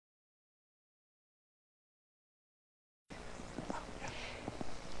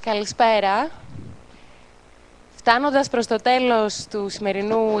Καλησπέρα. Φτάνοντας προς το τέλος του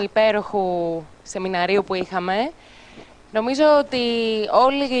σημερινού υπέροχου σεμιναρίου που είχαμε, νομίζω ότι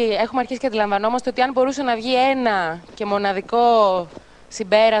όλοι έχουμε αρχίσει και αντιλαμβανόμαστε ότι αν μπορούσε να βγει ένα και μοναδικό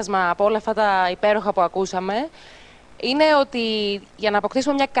συμπέρασμα από όλα αυτά τα υπέροχα που ακούσαμε, είναι ότι για να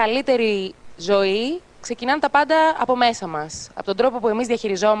αποκτήσουμε μια καλύτερη ζωή, ξεκινάνε τα πάντα από μέσα μας. Από τον τρόπο που εμείς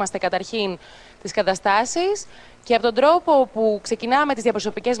διαχειριζόμαστε καταρχήν τις καταστάσεις και από τον τρόπο που ξεκινάμε τις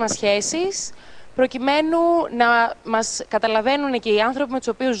διαπροσωπικές μας σχέσεις, προκειμένου να μας καταλαβαίνουν και οι άνθρωποι με τους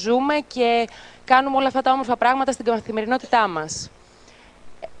οποίους ζούμε και κάνουμε όλα αυτά τα όμορφα πράγματα στην καθημερινότητά μας.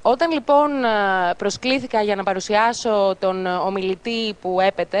 Όταν λοιπόν προσκλήθηκα για να παρουσιάσω τον ομιλητή που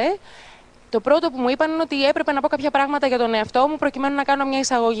έπεται, το πρώτο που μου είπαν είναι ότι έπρεπε να πω κάποια πράγματα για τον εαυτό μου προκειμένου να κάνω μια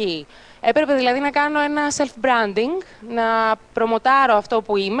εισαγωγή. Έπρεπε δηλαδή να κάνω ένα self-branding, να προμοτάρω αυτό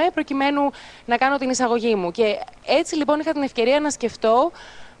που είμαι προκειμένου να κάνω την εισαγωγή μου. Και έτσι λοιπόν είχα την ευκαιρία να σκεφτώ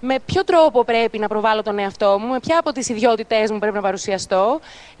με ποιο τρόπο πρέπει να προβάλλω τον εαυτό μου, με ποια από τις ιδιότητές μου πρέπει να παρουσιαστώ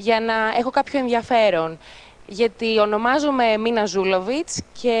για να έχω κάποιο ενδιαφέρον. Γιατί ονομάζομαι Μίνα Ζούλοβιτς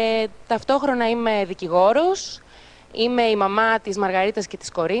και ταυτόχρονα είμαι δικηγόρος, είμαι η μαμά της Μαργαρίτας και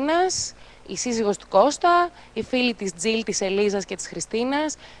της Κορίνας, η σύζυγος του Κώστα, η φίλη της Τζιλ, της Ελίζας και της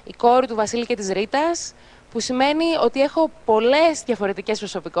Χριστίνας, η κόρη του Βασίλη και της Ρίτας, που σημαίνει ότι έχω πολλές διαφορετικές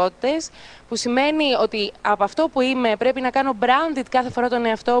προσωπικότητες, που σημαίνει ότι από αυτό που είμαι πρέπει να κάνω branded κάθε φορά τον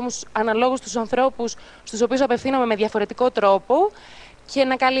εαυτό μου αναλόγως στους ανθρώπους στους οποίους απευθύνομαι με διαφορετικό τρόπο και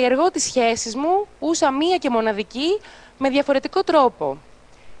να καλλιεργώ τις σχέσεις μου, ούσα μία και μοναδική, με διαφορετικό τρόπο.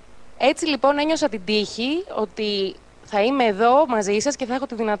 Έτσι λοιπόν ένιωσα την τύχη ότι θα είμαι εδώ μαζί σας και θα έχω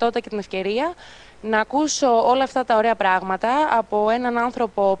τη δυνατότητα και την ευκαιρία να ακούσω όλα αυτά τα ωραία πράγματα από έναν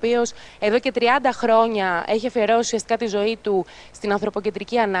άνθρωπο ο οποίος εδώ και 30 χρόνια έχει αφιερώσει ουσιαστικά τη ζωή του στην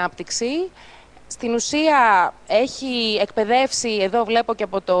ανθρωποκεντρική ανάπτυξη. Στην ουσία έχει εκπαιδεύσει, εδώ βλέπω και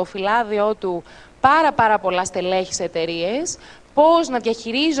από το φυλάδιό του, πάρα πολλά στελέχη σε εταιρείες, πώς να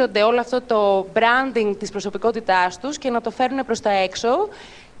διαχειρίζονται όλο αυτό το branding της προσωπικότητάς τους και να το φέρουν προς τα έξω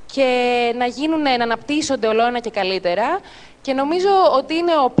και να αναπτύσσονται ολοένα και καλύτερα. Και νομίζω ότι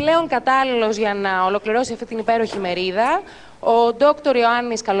είναι ο πλέον κατάλληλος για να ολοκληρώσει αυτή την υπέροχη μερίδα ο Dr.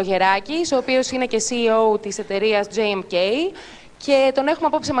 Yiannis Καλογεράκης, ο οποίος είναι και CEO της εταιρείας JMK και τον έχουμε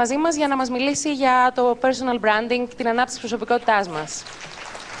απόψε μαζί μας για να μας μιλήσει για το personal branding, την ανάπτυξη της προσωπικότητάς μας.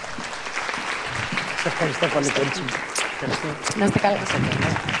 Σας ευχαριστώ πολύ, κορίτσι μου. Να είστε καλά.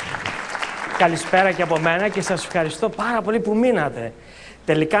 Καλησπέρα και από μένα και σας ευχαριστώ πάρα πολύ που μείνατε.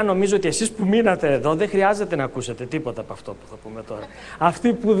 Τελικά νομίζω ότι εσείς που μείνατε εδώ δεν χρειάζεται να ακούσετε τίποτα από αυτό που θα πούμε τώρα.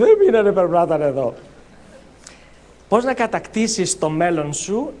 Αυτοί που δεν μείνανε πρέπει να ήταν εδώ. Πώς να κατακτήσεις το μέλλον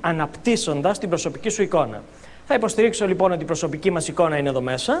σου αναπτύσσοντας την προσωπική σου εικόνα. Θα υποστηρίξω λοιπόν ότι η προσωπική μας εικόνα είναι εδώ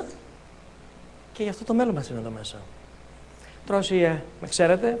μέσα και γι' αυτό το μέλλον μας είναι εδώ μέσα. Τώρα όσοι με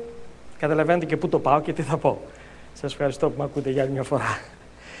ξέρετε, καταλαβαίνετε και πού το πάω και τι θα πω. Σας ευχαριστώ που με ακούτε για άλλη μια φορά.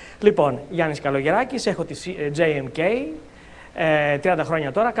 Λοιπόν, Γιάννης Καλογεράκης, έχω τη JMK. 30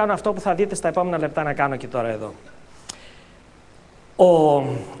 χρόνια τώρα, κάνω αυτό που θα δείτε στα επόμενα λεπτά να κάνω και τώρα εδώ. Ο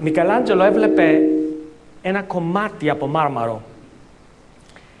Μικελάντζελο έβλεπε ένα κομμάτι από μάρμαρο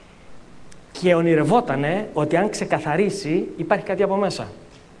και ονειρευότανε ότι αν ξεκαθαρίσει υπάρχει κάτι από μέσα.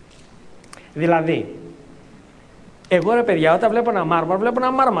 Δηλαδή, εγώ ρε παιδιά όταν βλέπω ένα μάρμαρο, βλέπω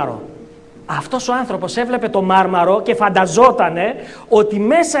ένα μάρμαρο. Αυτός ο άνθρωπος έβλεπε το μάρμαρο και φανταζότανε ότι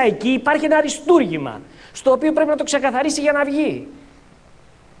μέσα εκεί υπάρχει ένα αριστούργημα στο οποίο πρέπει να το ξεκαθαρίσει για να βγει.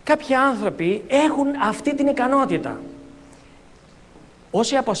 Κάποιοι άνθρωποι έχουν αυτή την ικανότητα.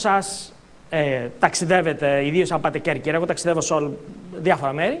 Όσοι από εσάς ταξιδεύετε, ιδίως αν πάτε Κέρκυρα, εγώ ταξιδεύω σε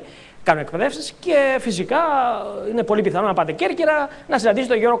διάφορα μέρη, κάνω εκπαιδεύσεις και φυσικά είναι πολύ πιθανό να πάτε Κέρκυρα να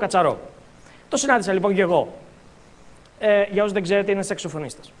συναντήσετε τον Γιώργο Κατσαρό. Το συνάντησα λοιπόν και εγώ. Για όσους δεν ξέρετε, είναι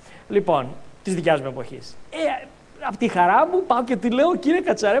σαξοφωνίστας. Λοιπόν, της δικιάς μου εποχής. Από τη χαρά μου πάω και τη λέω: κύριε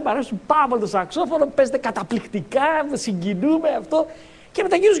Κατσαρέ, μου αρέσει πάρα πολύ το σαξόφωνο, παίζετε καταπληκτικά, συγκινούμε αυτό. Και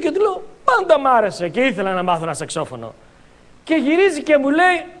μετά γυρίζω και του λέω: πάντα μ' άρεσε και ήθελα να μάθω ένα σαξόφωνο. Και γυρίζει και μου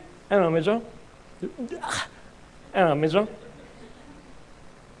λέει: νομίζω.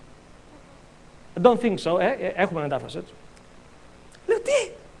 Don't think so. Έχουμε μετάφραση έτσι. Λέω: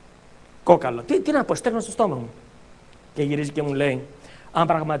 τι? Κόκαλο. Τι να πω, στέλνω στο στόμα μου. Και γυρίζει και μου λέει: αν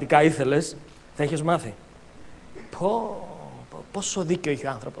πραγματικά ήθελες, θα είχες μάθει. Πόσο δίκιο είχε ο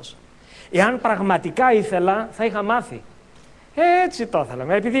άνθρωπος. Εάν πραγματικά ήθελα, θα είχα μάθει. Έτσι το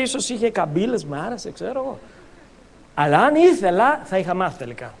ήθελα. Επειδή ίσως είχε καμπύλες, μ' άρεσε, ξέρω εγώ. Αλλά αν ήθελα, θα είχα μάθει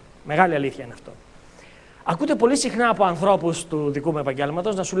τελικά. Μεγάλη αλήθεια είναι αυτό. Ακούτε πολύ συχνά από ανθρώπους του δικού μου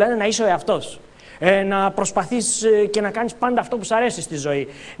επαγγέλματος να σου λένε να είσαι ο εαυτός. να προσπαθείς και να κάνεις πάντα αυτό που σου αρέσει στη ζωή.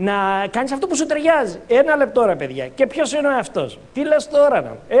 Να κάνεις αυτό που σου ταιριάζει. Ένα λεπτό, ρε παιδιά. Και ποιος είναι ο εαυτός? Τι λες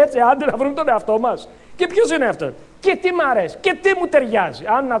τώρα, έτσι, άντε να βρούμε τον εαυτό μας. Και ποιος είναι αυτό? Και τι μ' αρέσει? Και τι μου ταιριάζει?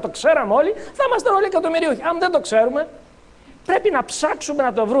 Αν να το ξέραμε όλοι, θα ήμασταν όλοι εκατομμυρίουχοι. Αν δεν το ξέρουμε, πρέπει να ψάξουμε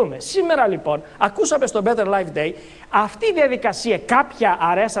να το βρούμε. Σήμερα λοιπόν, ακούσαμε στο BetterLifeDay, αυτή η διαδικασία κάποια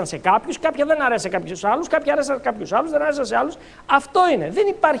αρέσαν σε κάποιους, κάποια δεν αρέσει σε κάποιους άλλους, κάποια αρέσαν σε κάποιους άλλους, δεν αρέσαν σε άλλους. Αυτό είναι. Δεν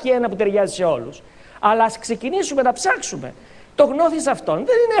υπάρχει ένα που ταιριάζει σε όλους. Αλλά ας ξεκινήσουμε να ψάξουμε. Το γνώθεις αυτόν. Δεν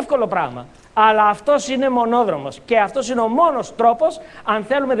είναι εύκολο πράγμα. Αλλά αυτός είναι μονόδρομος. Και αυτός είναι ο μόνος τρόπος, αν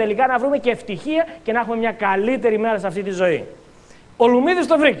θέλουμε τελικά να βρούμε και ευτυχία και να έχουμε μια καλύτερη μέρα σε αυτή τη ζωή. Ο Λουμίδης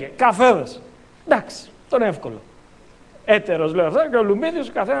το βρήκε. Καφέδες. Εντάξει, τον εύκολο. Έτερος λέω αυτό και ο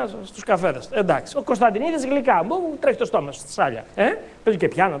Λουμίδης καθένας στους καφέδες. Εντάξει. Ο Κωνσταντινίδης γλυκά. Μου τρέχει το στόμα στη σάλια. Παίζει και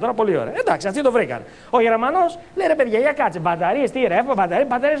πιάνο τώρα, πολύ ωραία. Εντάξει, αυτοί το βρήκαν. Ο Γερμανός λέει ρε παιδιά, για κάτσε. Μπαταρίες, τι ρεύμα,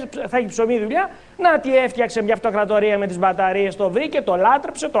 μπαταρίες θα έχει ψωμί δουλειά. Να τι έφτιαξε μια αυτοκρατορία με τις μπαταρίες. Το βρήκε, το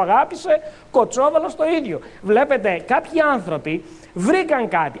λάτρεψε, το αγάπησε. Κοτσόβαλος το ίδιο. Βλέπετε, κάποιοι άνθρωποι βρήκαν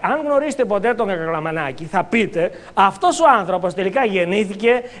κάτι. Αν γνωρίσετε ποτέ τον Κακλαμανάκη, θα πείτε αυτός ο άνθρωπος τελικά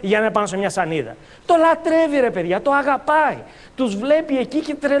γεννήθηκε για να είναι πάνω σε μια σανίδα. Το λατρεύει ρε παιδιά, το αγαπάει. Τους βλέπει εκεί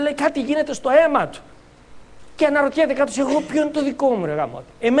και τρελαίνει, κάτι γίνεται στο αίμα του. Και αναρωτιέται κάτω, εγώ ποιο είναι το δικό μου ρε γαμώτη.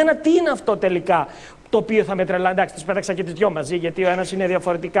 Εμένα τι είναι αυτό τελικά το οποίο θα με τρελάει? Εντάξει, τις πέταξα και τις δυο μαζί, γιατί ο ένας είναι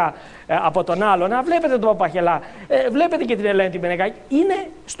διαφορετικά από τον άλλο. Να βλέπετε τον Παπαχελά, βλέπετε και την Ελένη την Πενεκάκη. Είναι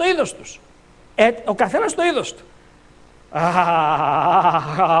στο είδος τους. Ο καθένας στο είδος του.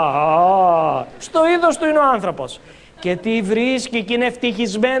 Στο είδος του είναι ο άνθρωπος. Και τι βρίσκει και είναι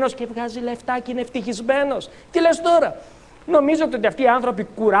ευτυχισμένος και βγάζει λεφτά και είναι ευτυχισμένος. Τι λες τώρα? Νομίζετε ότι αυτοί οι άνθρωποι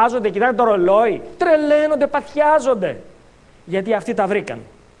κουράζονται, κοιτάνε το ρολόι, τρελαίνονται, παθιάζονται? Γιατί αυτοί τα βρήκαν.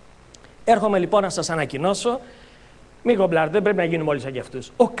 Έρχομαι λοιπόν να σας ανακοινώσω, μην κομπλάρετε, δεν πρέπει να γίνουμε όλοι σαν και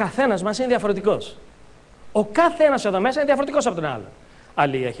αυτούς. Ο καθένας μας είναι διαφορετικός. Ο καθένας εδώ μέσα είναι διαφορετικός από τον άλλο.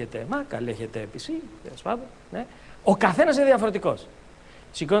 Άλλοι έχετε Mac, άλλοι έχετε PC, ναι. Ο καθένας είναι διαφορετικός.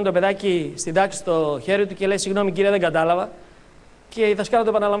 Σηκώνει το παιδάκι στην τάξη στο χέρι του και λέει: συγγνώμη κύριε, δεν κατάλαβα. Και η δασκάλα το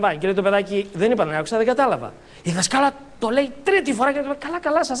επαναλαμβάνει. Και λέει το παιδάκι: δεν είπα να άκουσα, δεν κατάλαβα. Η δασκάλα το λέει τρίτη φορά και λέει: καλά,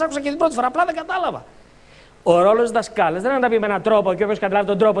 καλά, σας άκουσα και την πρώτη φορά, απλά δεν κατάλαβα. Ο ρόλος της δασκάλας δεν είναι να τα πει με έναν τρόπο και όποιος καταλάβει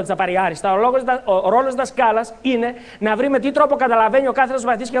τον τρόπο της θα πάρει άριστα. Ο ρόλος της δασκάλας είναι να βρει με τι τρόπο καταλαβαίνει ο κάθε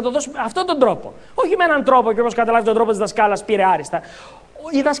μαθητής και να το δώσει αυτόν τον τρόπο. Όχι με έναν τρόπο και όποιος καταλάβει τον τρόπο της δασκάλας πήρε άριστα.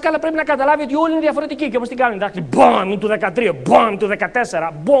 Η δασκάλα πρέπει να καταλάβει ότι όλοι είναι διαφορετικοί. Και όπως τι κάνουν, εντάξει, μπομ, είναι του 13, μπομ, του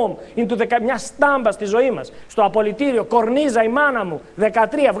 14, μπομ, είναι του 10, μια στάμπα στη ζωή μας. Στο απολυτήριο, κορνίζα η μάνα μου,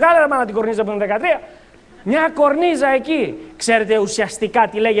 13. Βγάλε ρε μάνα την κορνίζα που είναι 13. Μια κορνίζα εκεί. Ξέρετε ουσιαστικά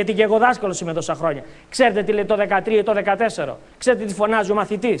τι λέει, γιατί και εγώ δάσκαλος είμαι τόσα χρόνια. Ξέρετε τι λέει το 13 ή το 14. Ξέρετε τι φωνάζει ο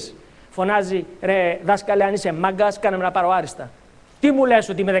μαθητής? Φωνάζει, ρε δάσκαλε, αν είσαι μάγκας, κάνε με να πάρω άριστα. Τι μου λες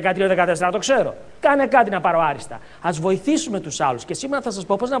ότι είμαι 13-14, το ξέρω. Κάνε κάτι να πάρω άριστα. Ας βοηθήσουμε τους άλλους. Και σήμερα θα σας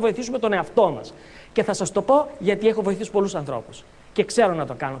πω πώς να βοηθήσουμε τον εαυτό μας. Και θα σας το πω γιατί έχω βοηθήσει πολλούς ανθρώπους. Και ξέρω να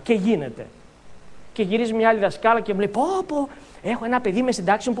το κάνω. Και γίνεται. Και γυρίζει μια άλλη δασκάλα και μου λέει: πω, έχω ένα παιδί με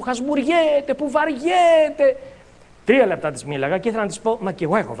συντάξει μου που χασμουριέται, που βαριέται. 3 λεπτά της μίλαγα και ήθελα να της πω: μα και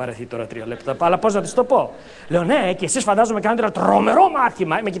εγώ έχω βαρεθεί τώρα 3 λεπτά. Αλλά πώς να της το πω? Λέω: ναι, και εσείς φαντάζομαι κάνετε ένα τρομερό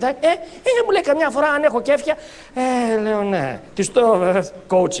μάθημα. Με κοιτάει: μου λέει καμιά φορά αν έχω κέφια. Λέω: ναι. Της το.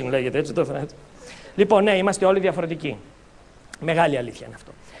 Coaching λέγεται, έτσι το έφερα έτσι. Λοιπόν, ναι, είμαστε όλοι διαφορετικοί. Μεγάλη αλήθεια είναι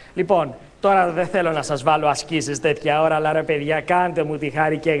αυτό. Λοιπόν, τώρα δεν θέλω να σας βάλω ασκήσεις τέτοια ώρα, αλλά ρε παιδιά, κάντε μου τη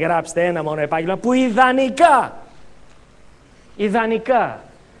χάρη και γράψτε ένα μόνο επάγγελμα που ιδανικά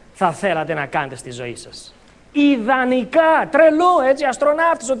θα θέλατε να κάνετε στη ζωή σας. Ιδανικά, τρελό, έτσι,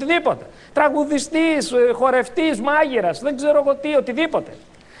 αστροναύτης, οτιδήποτε. Τραγουδιστής, χορευτής, μάγειρας, δεν ξέρω εγώ τι, οτιδήποτε.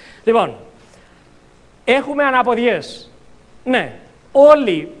 Λοιπόν, έχουμε αναποδιές. Ναι,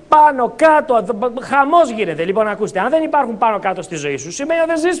 όλοι πάνω κάτω, χαμός γίνεται. Λοιπόν, ακούστε, αν δεν υπάρχουν πάνω κάτω στη ζωή σου, σημαίνει ότι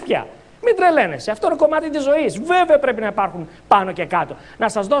δεν ζεις πια. Μην τρελαίνεσαι. Αυτό είναι κομμάτι της ζωής. Βέβαια πρέπει να υπάρχουν πάνω και κάτω. Να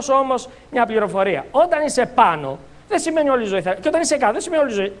σας δώσω όμως μια πληροφορία. Όταν είσαι πάνω, δεν σημαίνει όλη η ζωή. Και όταν είσαι κάτω, δεν σημαίνει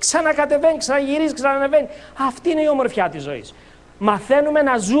όλη η ζωή. Ξανακατεβαίνει, ξαναγυρίζει, ξανανεβαίνει. Αυτή είναι η ομορφιά της ζωής. Μαθαίνουμε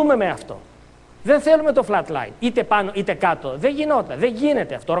να ζούμε με αυτό. Δεν θέλουμε το flat line. Είτε πάνω είτε κάτω. Δεν γινόταν. Δεν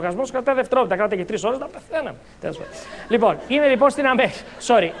γίνεται αυτό. Ο οργασμός κρατάει δευτερόλεπτα. Κρατάει και 3 ώρες, να πεθαίναμε. Λοιπόν, είμαι λοιπόν στην Αμερική.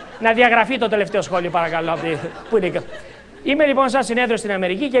 Sorry, να διαγραφεί το τελευταίο σχόλιο, παρακαλώ. Πού είναι? Είμαι λοιπόν σαν συνέδριο στην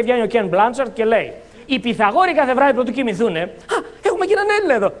Αμερική και βγαίνει ο Ken Blanchard και λέει: οι Πυθαγόροι κάθε βράδυ πρωτού κοιμηθούνε. Έχουμε και έναν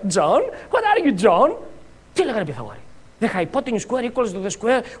Έλληνα εδώ. John, what are you, John? Τι λέγανε οι Πυθαγόροι? The hypotenuse square equals to the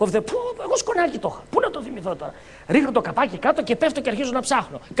square of the. Εγώ σκονάκι το είχα. Πού να το θυμηθώ τώρα? Ρίχνω το καπάκι κάτω και πέφτω και αρχίζω να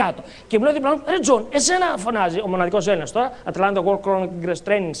ψάχνω κάτω. Και μου λέει διπλανό: ρε Τζον, εσένα φωνάζει ο μοναδικός Έλληνας τώρα. Atlanta World Congress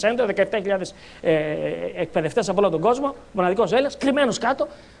Training Center, 17.000 εκπαιδευτές από όλο τον κόσμο. Μοναδικός Έλληνας, κρυμμένος κάτω.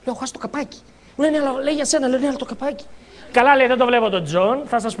 Λέω: χάσει το καπάκι. Μου λένε, λέει για σένα, λένε, το καπάκι. Καλά, λέει, δεν το βλέπω τον Τζον,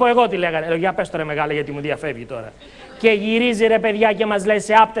 θα σας πω εγώ τι λέγανε. Λέω, για πες τώρα μεγάλα, γιατί μου διαφεύγει τώρα. Και γυρίζει ρε παιδιά και μας λέει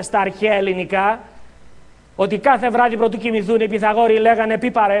σε άπτεστα αρχαία ελληνικά ότι κάθε βράδυ πρωτού κοιμηθούν οι Πυθαγόροι λέγανε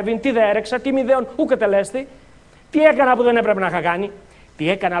πι παρεύειν, τι δε έρεξα, τι μηδέον, ούκ τελέστη. Τι έκανα που δεν έπρεπε να είχα κάνει. Τι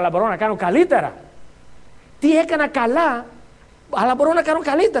έκανα, αλλά μπορώ να κάνω καλύτερα. Τι έκανα καλά, αλλά μπορώ να κάνω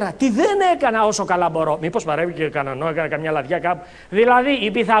καλύτερα. Τι δεν έκανα όσο καλά μπορώ. Μήπως παρεύει και κανονό, έκανα καμιά λαδιά κάπου. Δηλαδή,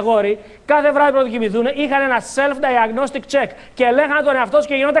 οι Πυθαγόροι κάθε βράδυ πρωτού κοιμηθούν είχαν ένα self-diagnostic check και έλεγαν τον εαυτό τους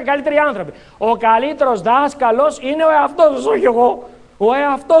και γινόταν καλύτεροι άνθρωποι. Ο καλύτερος δάσκαλος είναι ο εαυτός σας, όχι εγώ. Ο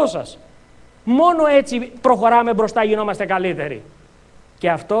εαυτός σας. Μόνο έτσι προχωράμε μπροστά, γινόμαστε καλύτεροι. Και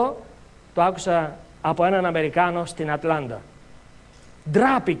αυτό το άκουσα από έναν Αμερικάνο στην Ατλάντα.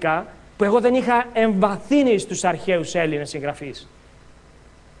 Ντράπηκα που εγώ δεν είχα εμβαθύνει στους αρχαίους Έλληνες συγγραφείς.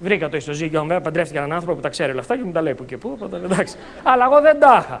 Βρήκα το ισοζύγιο μου, παντρεύτηκα έναν άνθρωπο που τα ξέρει όλα αυτά και μου τα λέει που και που. Εντάξει. Αλλά εγώ δεν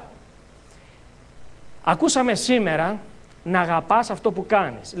τα είχα. Ακούσαμε σήμερα να αγαπάς αυτό που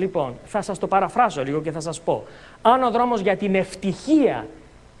κάνεις. Λοιπόν, θα σας το παραφράσω λίγο και θα σας πω. Αν ο δρόμος για την ευτυχία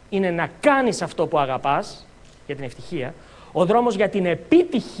είναι να κάνεις αυτό που αγαπάς, για την ευτυχία, ο δρόμος για την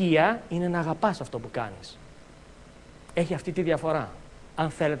επιτυχία είναι να αγαπάς αυτό που κάνεις. Έχει αυτή τη διαφορά, αν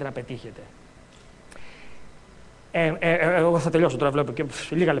θέλετε να πετύχετε. Εγώ θα τελειώσω τώρα, βλέπω και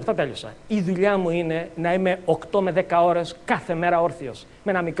λίγα λεπτά τέλειωσα. Η δουλειά μου είναι να είμαι 8 με 10 ώρες κάθε μέρα όρθιος,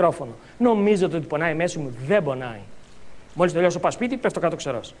 με ένα μικρόφωνο. Νομίζετε ότι πονάει η μέση μου? Δεν πονάει. Μόλις τελειώσω πάω σπίτι, πέφτω κάτω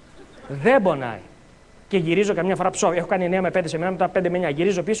ξερός. Δεν πονάει. Και γυρίζω καμιά φορά ψόφια. Έχω κάνει 9 με 5 σεμινάρια, μετά 5 με 9.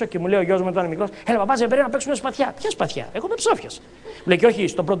 Γυρίζω πίσω και μου λέει ο γιος μου όταν είναι μικρός: έλα, παπάζε, πρέπει να παίξουμε σπαθιά. Ποια σπαθιά? Εγώ είμαι ψόφιος. Μου λέει: και όχι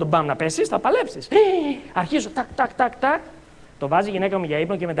στον πρώτο μπαμ να πέσεις, θα παλέψεις. Αρχίζω τάκ. Το βάζει η γυναίκα μου για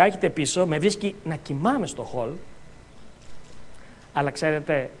ύπνο και μετά έρχεται πίσω, με βρίσκει να κοιμάμαι στο χολ. Αλλά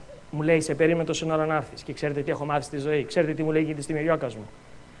ξέρετε, μου λέει: σε περίμενε τόση ώρα να έρθεις. Και ξέρετε τι έχω μάθει στη ζωή. Ξέρετε τι μου λέει τη στιγμιριόκας μου?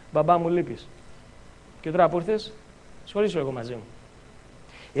 Μπαμπά μου λείπεις. Και τώρα που ήρθες, σχολήσου εγώ μαζί μου.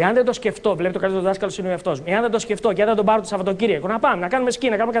 Εάν δεν το σκεφτώ, βλέπει το καλύτερο δάσκαλο είναι ο εαυτός μου. Εάν δεν το σκεφτώ και αν δεν τον πάρω το Σαββατοκύριακο να πάμε, να κάνουμε σκι,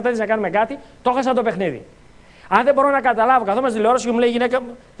 να κάνουμε κατάδυση, να κάνουμε κάτι, το έχασα το παιχνίδι. Αν δεν μπορώ να καταλάβω, καθόμαστε τηλεόραση και μου λέει η γυναίκα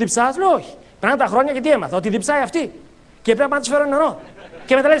μου: διψάς? Λέω όχι. Περνάνε τα χρόνια και τι έμαθα? Ότι διψάει αυτή. Και πρέπει να τη φέρω νερό.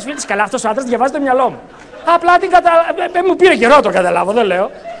 Και μετά λέει φίλη τη: καλά, αυτός ο άντρας διαβάζει το μυαλό μου. Απλά την καταλάβω. Μου πήρε καιρό το καταλάβω, δεν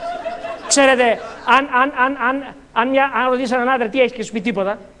λέω. Ξέρετε, αν ρωτήσει έναν άντρα τι έχει και σου πει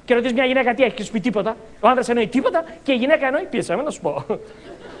τίποτα, και ρωτήσει μια γυναίκα τι έχει και σου πει τίποτα, ο άντρας εννοεί τίποτα και η γυναίκα εννοεί πίεσαμε να σου πω.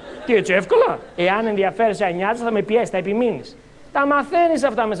 Τι έτσι εύκολα? Εάν ενδιαφέρεσαι, ανιάζεσαι, θα με πιέσει, θα επιμείνεις. Τα μαθαίνεις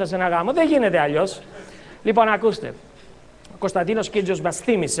αυτά μέσα σε ένα γάμο. Δεν γίνεται αλλιώς. Λοιπόν, ακούστε. Ο Κωνσταντίνος Κίτζος μας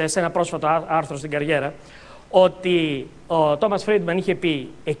θύμισε σε ένα πρόσφατο άρθρο στην Καριέρα ότι ο Τόμας Φρίντμαν είχε πει: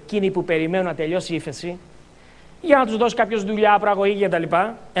 εκείνοι που περιμένουν να τελειώσει η ύφεση για να τους δώσει κάποιος δουλειά, προαγωγή κτλ.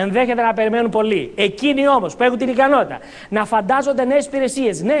 Ενδέχεται να περιμένουν πολύ. Εκείνοι όμως που έχουν την ικανότητα να φαντάζονται νέες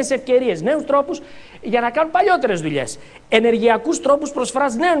υπηρεσίες, νέες ευκαιρίες, νέους τρόπους για να κάνουν παλιότερες δουλειές, ενεργειακούς τρόπους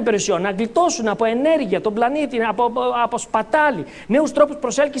προσφοράς νέων υπηρεσιών, να γλιτώσουν από ενέργεια τον πλανήτη, από σπατάλη, νέους τρόπους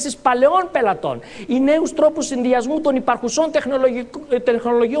προσέλκυσης παλαιών πελατών ή νέους τρόπους συνδυασμού των υπαρχουσών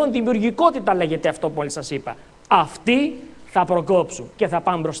τεχνολογιών, δημιουργικότητα λέγεται αυτό που μόλις σας είπα. Αυτοί θα προκόψουν και θα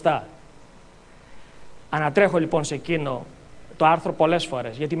πάνε μπροστά. Ανατρέχω λοιπόν σε εκείνο το άρθρο πολλές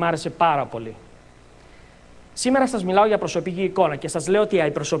φορές, γιατί μου άρεσε πάρα πολύ. Σήμερα σας μιλάω για προσωπική εικόνα και σας λέω ότι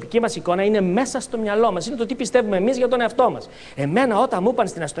η προσωπική μας εικόνα είναι μέσα στο μυαλό μας. Είναι το τι πιστεύουμε εμείς για τον εαυτό μας. Εμένα, όταν μου είπαν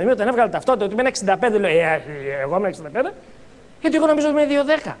στην αστυνομία, όταν έβγαλε ταυτότητα ότι είμαι 65, λέω: εγώ είμαι 65, γιατί εγώ νομίζω ότι είμαι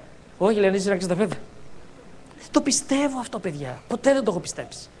 2,10. Όχι, λένε, είσαι 65. Το πιστεύω αυτό, παιδιά. Ποτέ δεν το έχω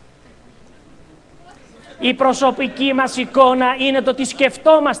πιστέψει. Η προσωπική μας εικόνα είναι το τι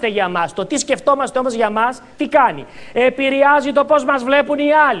σκεφτόμαστε για μας. Το τι σκεφτόμαστε όμως για μας, τι κάνει? Επηρεάζει το πώς μας βλέπουν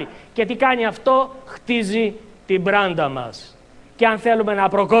οι άλλοι. Και τι κάνει αυτό? Χτίζει την μπράντα μας. Και αν θέλουμε να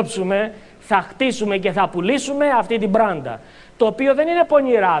προκόψουμε, θα χτίσουμε και θα πουλήσουμε αυτή την μπράντα. Το οποίο δεν είναι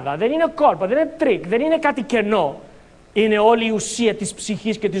πονηράδα, δεν είναι κόλπο, δεν είναι τρίκ, δεν είναι κάτι κενό. Είναι όλη η ουσία της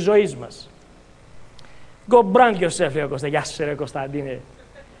ψυχής και της ζωής μας. Go brand yourself, λέει ο Κώστα. Γεια σου, ρε Κωνσταντίνε.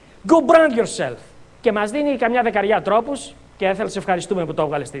 Go brand yourself. Και μας δίνει καμιά δεκαριά τρόπους και θέλω να σε ευχαριστούμε που το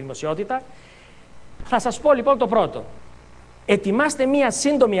έβγαλε στη δημοσιότητα. Θα σας πω λοιπόν το πρώτο. Ετοιμάστε μία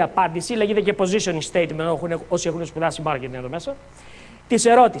σύντομη απάντηση, λέγεται και positioning statement, όσοι έχουν σπουδάσει marketing εδώ μέσα, της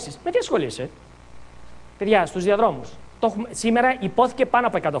ερώτησης: με τι ασχολείσαι? Παιδιά, στους διαδρόμους. Σήμερα υπόθηκε πάνω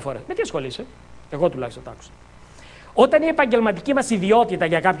από 100 φορές. Με τι ασχολείσαι? Εγώ τουλάχιστον το άκουσα. Όταν η επαγγελματική μας ιδιότητα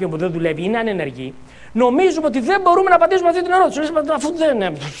για κάποιον που δεν δουλεύει είναι ανενεργή, νομίζουμε ότι δεν μπορούμε να απαντήσουμε αυτή την ερώτηση. Αφού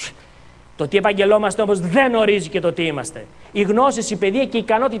δεν. Το τι επαγγελόμαστε όμως δεν ορίζει και το τι είμαστε. Οι γνώσεις, η παιδεία και οι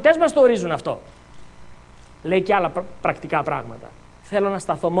ικανότητές μας το ορίζουν αυτό. Λέει και άλλα πρακτικά πράγματα. Θέλω να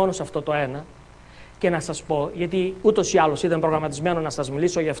σταθώ μόνο σε αυτό το ένα Και να σας πω, γιατί ούτως ή άλλως ήταν προγραμματισμένο να σας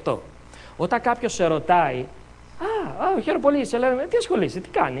μιλήσω γι' αυτό. Όταν κάποιος σε ρωτάει, χαίρομαι πολύ, σε λένε, τι ασχολείσαι, τι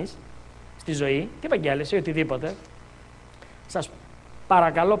κάνεις στη ζωή, τι επαγγέλλεσαι, οτιδήποτε. Σας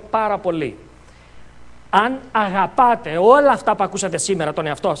παρακαλώ πάρα πολύ. Αν αγαπάτε όλα αυτά που ακούσατε σήμερα, τον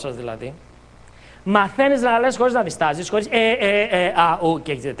εαυτό σας δηλαδή, μαθαίνεις να λες χωρίς να διστάζεις, χωρίς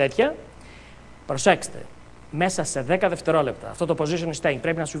και τέτοια, προσέξτε, μέσα σε 10 δευτερόλεπτα, αυτό το position staying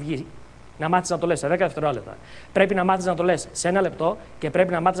πρέπει να σου βγει, να μάθεις να το λες σε 10 δευτερόλεπτα. Πρέπει να μάθεις να το λες σε 1 λεπτό και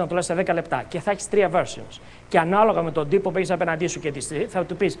πρέπει να μάθεις να το λες σε 10 λεπτά. Και θα έχεις 3 versions. Και ανάλογα με τον τύπο που έχεις απέναντί σου και θα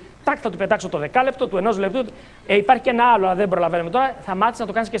του πεις, θα του πετάξω το 10 λεπτό, του 1 λεπτού. Υπάρχει και ένα άλλο, αλλά δεν προλαβαίνουμε τώρα, θα μάθεις να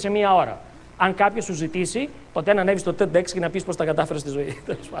το κάνεις και σε 1 ώρα. Αν κάποιος σου ζητήσει, ποτέ να ανέβεις στο TEDx και να πεις πώς τα κατάφερες στη ζωή.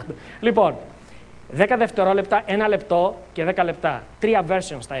 Λοιπόν, 10 δευτερόλεπτα, 1 λεπτό και 10 λεπτά. 3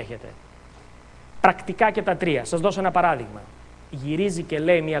 versions θα έχετε. Πρακτικά και τα 3. Σας δώσω ένα παράδειγμα. Γυρίζει και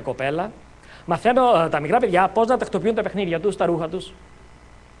λέει μια κοπέλα, μαθαίνω τα μικρά παιδιά πώς να τακτοποιούν τα παιχνίδια τους, τα ρούχα τους.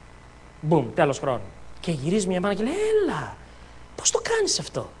 Μπουμ, τέλος χρόνου. Και γυρίζει μια μάνα και λέει, έλα, πώς το κάνεις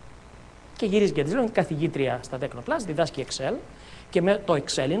αυτό. Και γυρίζει και της λέει, καθηγήτρια στα Technoplus, διδάσκει Excel. Και το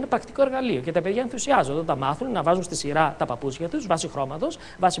Excel είναι πρακτικό εργαλείο. Και τα παιδιά ενθουσιάζονται, τα μάθουν να βάζουν στη σειρά τα παπούτσια τους, βάσει χρώματος,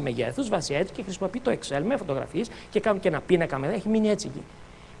 βάσει μεγέθους, βάσει έτσι. Και χρησιμοποιεί το Excel με φωτογραφίες και κάνουν και ένα πίνακα μετά. Έχει μείνει έτσι εκεί.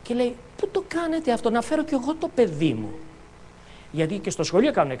 Και λέει, πού το κάνετε αυτό, να φέρω κι εγώ το παιδί μου. Γιατί και στο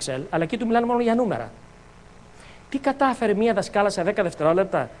σχολείο κάνουν Excel, αλλά εκεί του μιλάνε μόνο για νούμερα. Τι κατάφερε μία δασκάλα σε 10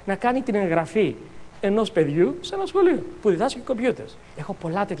 δευτερόλεπτα να κάνει την εγγραφή ενός παιδιού σε ένα σχολείο που διδάσκει κομπιούτερς. Έχω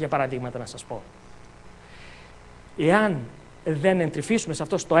πολλά τέτοια παραδείγματα να σας πω. Εάν δεν εντρυφήσουμε σε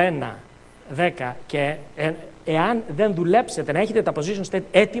αυτό στο 1, 10 και εάν δεν δουλέψετε να έχετε τα position state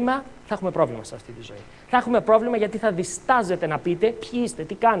έτοιμα, θα έχουμε πρόβλημα σε αυτή τη ζωή. Θα έχουμε πρόβλημα γιατί θα διστάζετε να πείτε ποιοι είστε,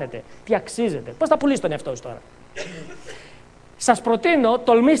 τι κάνετε, τι αξίζετε. Πώς θα πουλήσει τον εαυτό σας τώρα. Σας προτείνω,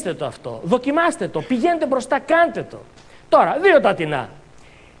 τολμήστε το αυτό, δοκιμάστε το, πηγαίνετε μπροστά, κάντε το. Τώρα, 2 τα τεινά.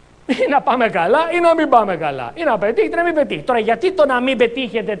 Ή να πάμε καλά ή να μην πάμε καλά. Ή να πετύχετε ή να μην πετύχετε. Τώρα, γιατί το να μην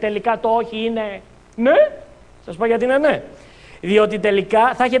πετύχετε τελικά το όχι είναι ναι, σας πω γιατί είναι ναι. Διότι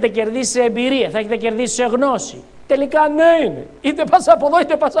τελικά θα έχετε κερδίσει σε εμπειρία, θα έχετε κερδίσει σε γνώση. Τελικά ναι είναι. Είτε πας από εδώ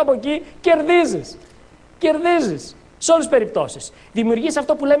είτε πας από εκεί, κερδίζεις. Κερδίζεις. Σε όλες τις περιπτώσεις. Δημιουργείς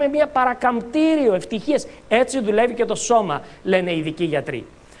αυτό που λέμε μια παρακαμπτήριο ευτυχίας. Έτσι δουλεύει και το σώμα, λένε οι ειδικοί γιατροί.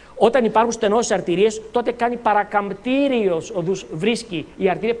 Όταν υπάρχουν στενώσεις αρτηρίες, τότε κάνει παρακαμπτήριος οδούς, βρίσκει η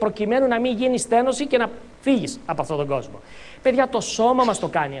αρτηρία προκειμένου να μην γίνει στένωση και να φύγεις από αυτόν τον κόσμο. Παιδιά, το σώμα μας το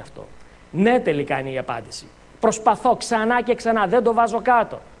κάνει αυτό. Ναι, τελικά είναι η απάντηση. Προσπαθώ ξανά και ξανά, δεν το βάζω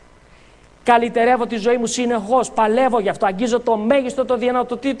κάτω. Καλυτερεύω τη ζωή μου συνεχώς, παλεύω γι' αυτό, αγγίζω το μέγιστο, το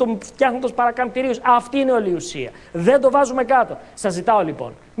δυνατοτή, το φτιάχνοντας παρακαμπτηρίους. Αυτή είναι όλη η ουσία. Δεν το βάζουμε κάτω. Σας ζητάω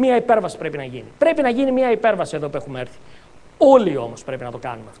λοιπόν, μία υπέρβαση πρέπει να γίνει. Πρέπει να γίνει μία υπέρβαση εδώ που έχουμε έρθει. Όλοι όμως πρέπει να το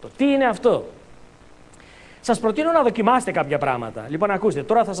κάνουμε αυτό. Τι είναι αυτό? Σας προτείνω να δοκιμάσετε κάποια πράγματα. Λοιπόν, ακούστε,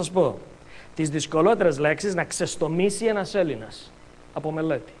 τώρα θα σας πω τις δυσκολότερες λέξεις να ξεστομίσει ένας Έλληνας από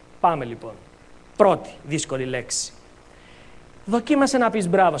μελέτη. Πάμε λοιπόν. Πρώτη δύσκολη λέξη. Δοκίμασε να πεις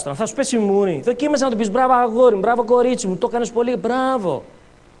μπράβο στον. Θα σου πέσει μούρι. Δοκίμασε να του πεις μπράβο αγόρι μου, μπράβο κορίτσι μου, το έκανες πολύ, μπράβο.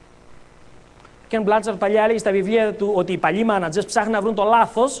 Και αν Μπλάτσαρ παλιά έλεγε στα βιβλία του ότι οι παλιοί μάνατζες ψάχνουν να βρουν το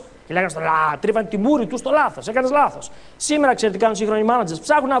λάθος και λέγανε τρίβαν τη μούρη του στο λάθος. Έκανες λάθος. Σήμερα ξέρετε τι κάνουν οι σύγχρονοι μάνατζες.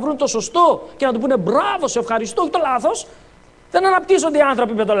 Ψάχνουν να βρουν το σωστό και να του πούνε μπράβο, σε ευχαριστώ, όχι το λάθος. Δεν αναπτύσσονται οι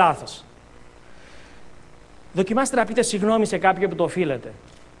άνθρωποι με το λάθος. Δοκιμάστε να πείτε συγγνώμη σε κάποιον που το οφείλετε.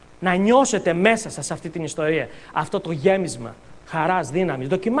 Να νιώσετε μέσα σας αυτή την ιστορία, αυτό το γέμισμα χαράς, δύναμης.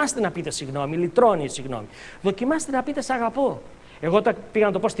 Δοκιμάστε να πείτε συγγνώμη, λυτρώνει η συγγνώμη. Δοκιμάστε να πείτε σ' αγαπώ. Εγώ όταν πήγα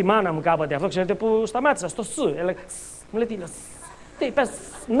να το πω στη μάνα μου κάποτε αυτό, ξέρετε που σταμάτησα, στο σου. Έλεγα, μου λέει τι πες,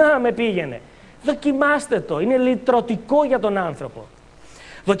 να με πήγαινε. Δοκιμάστε το, είναι λυτρωτικό για τον άνθρωπο.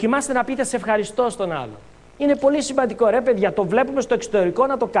 Δοκιμάστε να πείτε σε ευχαριστώ στον άλλο. Είναι πολύ σημαντικό, ρε παιδιά, το βλέπουμε στο εξωτερικό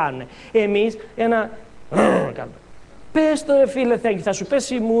να το κάνουν. Εμείς ένα. Πες το, φίλε, θα σου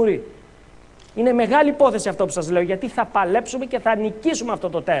πέσει η μούρη. Είναι μεγάλη υπόθεση αυτό που σας λέω, γιατί θα παλέψουμε και θα νικήσουμε αυτό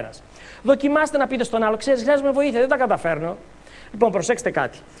το τέρας. Δοκιμάστε να πείτε στον άλλο, ξέρεις, χρειάζομαι βοήθεια, δεν τα καταφέρνω. Λοιπόν, προσέξτε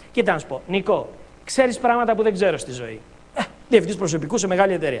κάτι. Κοίτα να σου πω, Νικό, ξέρεις πράγματα που δεν ξέρω στη ζωή. Διευθυντής προσωπικού σε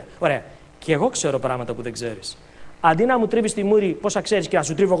μεγάλη εταιρεία. Ωραία. Και εγώ ξέρω πράγματα που δεν ξέρεις. Αντί να μου τρίβεις τη μούρη πόσα ξέρεις και να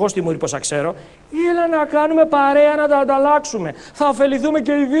σου τρίβω εγώ στη μούρη πόσα ξέρω, έλα να κάνουμε παρέα να τα ανταλλάξουμε. Θα ωφεληθούμε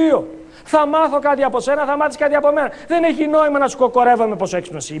και οι δύο. Θα μάθω κάτι από σένα, θα μάθεις κάτι από μένα. Δεν έχει νόημα να σου κοκορεύομαι πόσο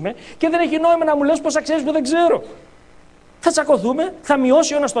έξυπνος είμαι και δεν έχει νόημα να μου λες πόσα ξέρεις που δεν ξέρω. Θα τσακωθούμε, θα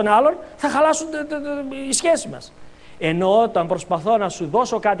μειώσει ο ένας τον άλλον, θα χαλάσουν οι σχέσεις μας. Ενώ όταν προσπαθώ να σου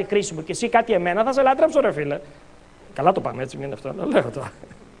δώσω κάτι χρήσιμο και εσύ κάτι εμένα, θα σε λατρέψω, ρε φίλε. Καλά το πάμε, έτσι μην είναι αυτό, το λέω τώρα.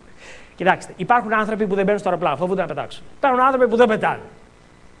 Κοιτάξτε, υπάρχουν άνθρωποι που δεν μπαίνουν στο αεροπλάνο, φοβούνται να πετάξουν. Υπάρχουν άνθρωποι που δεν πετάνε.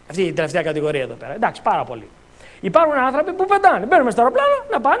 Αυτή η τελευταία κατηγορία εδώ πέρα. Εντάξει, πάρα πολύ. Υπάρχουν άνθρωποι που πετάνε. Μπαίνουν στο αεροπλάνο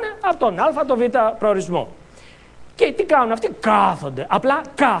να πάνε από τον Α, τον Β προορισμό. Και τι κάνουν αυτοί? Κάθονται. Απλά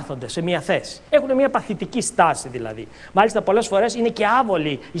κάθονται σε μια θέση. Έχουν μια παθητική στάση δηλαδή. Μάλιστα, πολλές φορές είναι και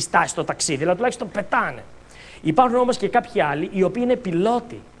άβολη η στάση στο ταξίδι, δηλαδή τουλάχιστον πετάνε. Υπάρχουν όμως και κάποιοι άλλοι οι οποίοι είναι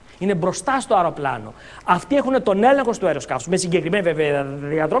πιλότοι. Είναι μπροστά στο αεροπλάνο. Αυτοί έχουν τον έλεγχο του αεροσκάφους. Με συγκεκριμένη βέβαια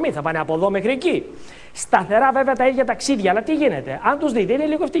διαδρομή. Θα πάνε από εδώ μέχρι εκεί. Σταθερά βέβαια τα ίδια ταξίδια. Αλλά τι γίνεται? Αν τους δείτε, είναι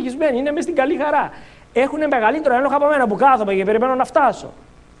λίγο ευτυχισμένοι. Είναι μες στην καλή χαρά. Έχουν μεγαλύτερο έλεγχο από μένα που κάθομαι και περιμένω να φτάσω.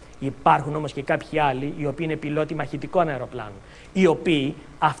 Υπάρχουν όμως και κάποιοι άλλοι οι οποίοι είναι πιλότοι μαχητικών αεροπλάνων. Οι οποίοι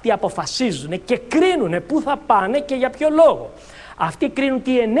αυτοί αποφασίζουν και κρίνουν πού θα πάνε και για ποιο λόγο. Αυτοί κρίνουν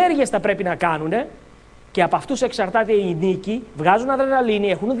τι ενέργειες θα πρέπει να κάνουν. Και από αυτούς εξαρτάται η νίκη, βγάζουν αδρεναλίνη,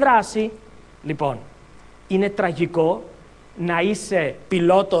 έχουν δράση. Λοιπόν, είναι τραγικό να είσαι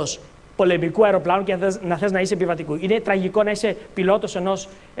πιλότος πολεμικού αεροπλάνου και να θες να είσαι επιβατικού. Είναι τραγικό να είσαι πιλότος ενός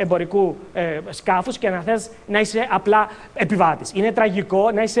εμπορικού σκάφους και να θες να είσαι απλά επιβάτης. Είναι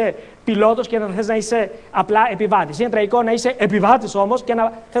τραγικό να είσαι πιλότος και να θες να είσαι απλά επιβάτης. Είναι τραγικό να είσαι επιβάτης όμως και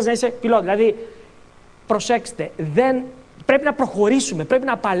να θες να είσαι πιλότος. Δηλαδή, προσέξτε, πρέπει να προχωρήσουμε, πρέπει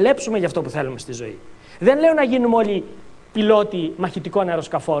να παλέψουμε για αυτό που θέλουμε στη ζωή. Δεν λέω να γίνουμε όλοι πιλότοι μαχητικών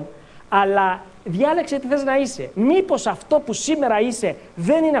αεροσκαφών, αλλά διάλεξε τι θες να είσαι. Μήπως αυτό που σήμερα είσαι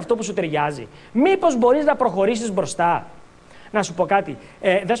δεν είναι αυτό που σου ταιριάζει? Μήπως μπορείς να προχωρήσεις μπροστά? Να σου πω κάτι.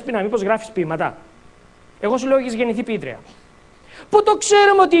 Δέσποινα, μήπως γράφεις ποίηματα? Εγώ σου λέω έχεις γεννηθεί ποιήτρια. Πού το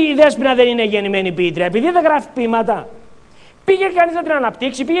ξέρουμε ότι η Δέσποινα δεν είναι γεννημένη ποιήτρια? Επειδή δεν γράφει ποίηματα. Πήγε κανείς να την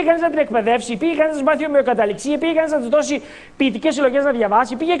αναπτύξει, πήγε κανείς να την εκπαιδεύσει, πήγε κανείς να της μάθει ομοιοκαταληξία, πήγε κανείς να της δώσει ποιητικές συλλογές να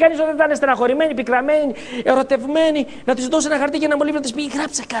διαβάσει, πήγε κανείς όταν ήταν στεναχωρημένη, πικραμένη, ερωτευμένη, να της δώσει ένα χαρτί και ένα μολύβι να της πει: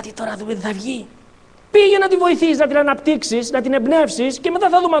 γράψε κάτι τώρα, δούμε τι θα βγει. Πήγε να τη βοηθήσεις, να την αναπτύξεις, να την εμπνεύσεις και μετά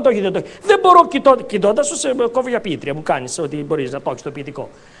θα δούμε αν το έχει ή δεν το έχει. Δεν μπορώ κοιτώντας σου σε κόβω για ποιήτρια που κάνεις, ότι μπορείς να το έχεις το ποιητικό.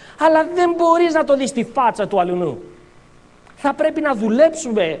 Αλλά δεν μπορείς να το δεις στη φάτσα του αλουνού. Θα πρέπει να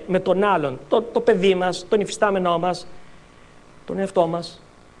δουλέψουμε με τον άλλον, το παιδί μας, τον υφιστάμενό μας. Τον εαυτό μας.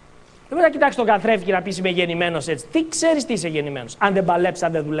 Δεν μπορεί να κοιτάξει τον καθρέφτη και να πει: είμαι γεννημένος έτσι. Τι ξέρεις τι είσαι γεννημένος, αν δεν παλέψεις,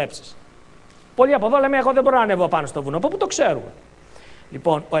 αν δεν δουλέψεις? Πολλοί από εδώ λέμε: εγώ δεν μπορώ να ανέβω πάνω στο βουνό. Από πού το ξέρουμε?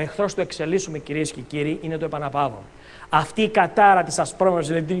 Λοιπόν, ο εχθρός του εξελίσσουμε, κυρίες και κύριοι, είναι το επαναπαύον. Αυτή η κατάρα της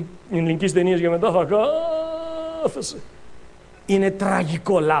ασπρόμαυρης ελληνικής ταινίας για μετά θα κάθεσαι. Είναι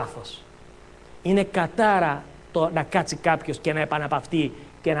τραγικό λάθος. Είναι κατάρα το να κάτσει κάποιος και να επαναπαυτεί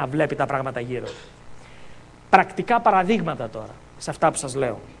και να βλέπει τα πράγματα γύρω. Πρακτικά παραδείγματα τώρα, σε αυτά που σας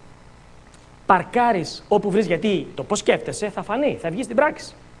λέω. Παρκάρεις όπου βρεις, γιατί το πώς σκέφτεσαι θα φανεί, θα βγει στην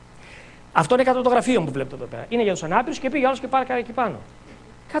πράξη. Αυτό είναι κάτω το γραφείο που βλέπετε εδώ πέρα. Είναι για τους ανάπηρους και πήγε άλλος και πάρκαρε εκεί πάνω.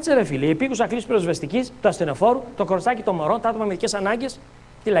 Κάτσε ρε φίλε, η επίκουσα κλίση πυροσβεστικής, του ασθενοφόρου, το κορσάκι των μωρών, τα άτομα με ειδικές ανάγκες,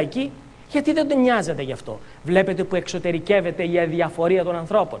 τη λαϊκή. Γιατί δεν τον νοιάζεται γι' αυτό? Βλέπετε που εξωτερικεύεται η αδιαφορία των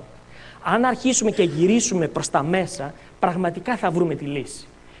ανθρώπων. Αν αρχίσουμε και γυρίσουμε προς τα μέσα, πραγματικά θα βρούμε τη λύση.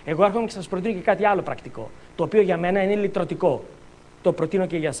 Εγώ έρχομαι και σας προτείνω και κάτι άλλο πρακτικό, το οποίο για μένα είναι λυτρωτικό. Το προτείνω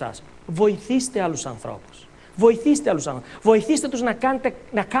και για εσάς. Βοηθήστε άλλους ανθρώπους. Βοηθήστε άλλους ανθρώπους. Βοηθήστε τους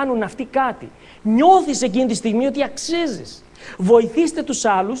να κάνουν αυτοί κάτι. Νιώθεις εκείνη τη στιγμή ότι αξίζεις. Βοηθήστε τους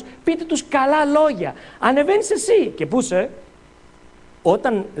άλλους, πείτε τους καλά λόγια. Ανεβαίνεις εσύ. Και πού είσαι?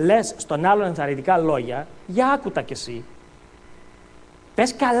 Όταν λες στον άλλον ενθαρρυντικά λόγια, για άκουτα κι εσύ.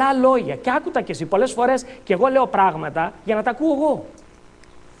 Πες καλά λόγια και άκουτα κι εσύ. Πολλές φορές και εγώ λέω πράγματα για να τα ακούω εγώ.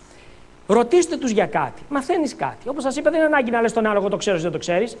 Ρωτήστε τους για κάτι. Μαθαίνεις κάτι. Όπως σας είπα, δεν είναι ανάγκη να λες τον άλλο: εγώ το ξέρω, δεν το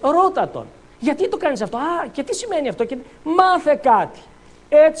ξέρεις. Ρώτα τον. Γιατί το κάνεις αυτό? Και τι σημαίνει αυτό? Μάθε κάτι.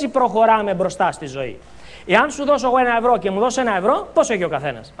 Έτσι προχωράμε μπροστά στη ζωή. Εάν σου δώσω εγώ 1 ευρώ και μου δώσει 1 ευρώ, πόσο έχει ο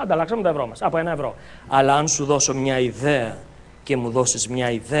καθένας? Ανταλλάξαμε το ευρώ μας από 1 ευρώ. Αλλά αν σου δώσω μια ιδέα και μου δώσεις μια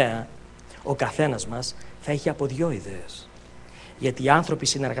ιδέα, ο καθένας μας θα έχει από 2 ιδέες. Γιατί οι άνθρωποι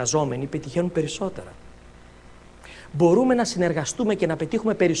συνεργαζόμενοι πετυχαίνουν περισσότερα. Μπορούμε να συνεργαστούμε και να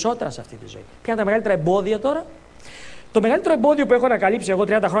πετύχουμε περισσότερα σε αυτή τη ζωή. Ποια είναι τα μεγαλύτερα εμπόδια τώρα? Το μεγαλύτερο εμπόδιο που έχω ανακαλύψει εγώ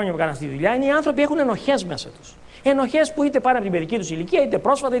 30 χρόνια που κάνω αυτή τη δουλειά είναι οι άνθρωποι έχουν ενοχές μέσα τους. Ενοχές που είτε πάνε από την παιδική τους ηλικία, είτε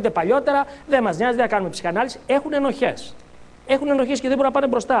πρόσφατα, είτε παλιότερα, δεν μας νοιάζει, δεν θα κάνουμε ψυχανάλυση. Έχουν ενοχές. Έχουν ενοχές και δεν μπορούν να πάνε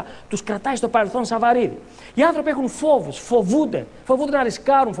μπροστά. Τους κρατάει στο παρελθόν σαν βαρύδι. Οι άνθρωποι έχουν φόβους, φοβούνται να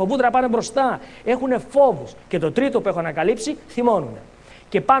ρισκάρουν, φοβούνται να πάνε μπροστά. Έχουν φόβους. Και το τρίτο που έχω ανακαλύψει, θυμώνουν.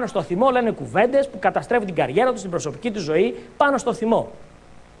 Και πάνω στο θυμό λένε κουβέντες που καταστρέφουν την καριέρα τους, την προσωπική τους ζωή, πάνω στο θυμό.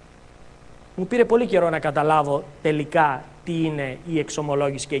 Μου πήρε πολύ καιρό να καταλάβω τελικά τι είναι η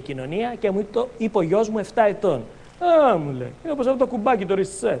εξομολόγηση και η κοινωνία και μου το είπε ο γιος μου 7 ετών. Μου λέει, είναι όπως αυτό το κουμπάκι, το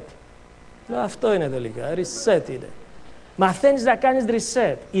reset. Αυτό είναι τελικά, reset είναι. Μαθαίνεις να κάνεις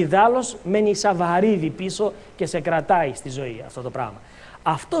reset. Ιδάλλως μένει σαν βαρύδι πίσω και σε κρατάει στη ζωή αυτό το πράγμα.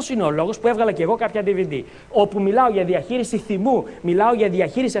 Αυτός είναι ο λόγος που έβγαλα και εγώ κάποια DVD. Όπου μιλάω για διαχείριση θυμού, μιλάω για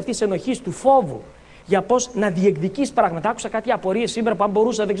διαχείριση αυτής της ενοχής, του φόβου. Για πώς να διεκδικείς πράγματα. Άκουσα κάτι απορίες σήμερα που αν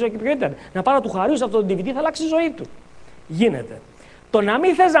μπορούσα, δεν ξέρω και ποιο ήταν. Να πάρω του χαρίου σε αυτό το DVD, θα αλλάξει η ζωή του. Γίνεται. Το να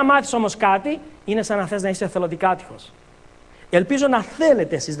μην θες να μάθεις όμως κάτι είναι σαν να θες να είσαι εθελοντικά άτυχος. Ελπίζω να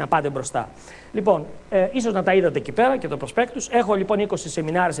θέλετε εσείς να πάτε μπροστά. Λοιπόν, ίσως να τα είδατε εκεί πέρα και το προσπέκτους. Έχω λοιπόν 20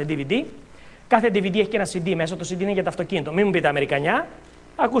 σεμινάρια σε DVD. Κάθε DVD έχει και ένα CD μέσα. Το CD είναι για το αυτοκίνητο. Μην μου πείτε Αμερικανιά.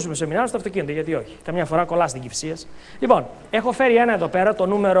 Ακούσουμε σεμινάρια στο αυτοκίνητο, γιατί όχι. Καμιά φορά κολλά στην Κυφσίας. Λοιπόν, έχω φέρει ένα εδώ πέρα, το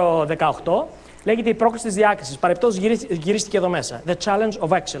νούμερο 18. Λέγεται η πρόκληση της διάκρισης. Παρεπτός γυρίστηκε εδώ μέσα. The challenge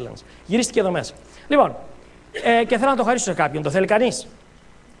of excellence. Γυρίστηκε εδώ μέσα. Λοιπόν, και θέλω να το χαρίσω σε κάποιον. Το θέλει κανείς?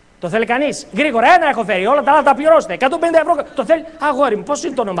 Το θέλει κανείς? Γρήγορα, ένα έχω φέρει. Όλα τα άλλα τα πληρώσετε. 150 ευρώ. Το θέλει? Αγόρι μου, πώς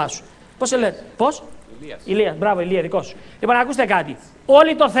είναι το όνομά σου? Πώς σε λέτε? Πώς? Ηλίας. Μπράβο, Ηλία, δικό σου. Λοιπόν, ακούστε κάτι.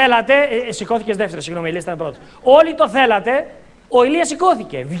 Όλοι το θέλατε. Σηκώθηκες δεύτερο, συγγνώμη, Ηλίας ήταν πρώτο. Όλοι το θέλατε. Ο Ηλίας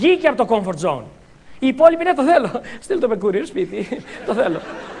σηκώθηκε. Βγήκε από το comfort zone. Οι υπόλοιποι ναι, το θέλω. Στείλτε το με courier σπίτι. Το θέλω.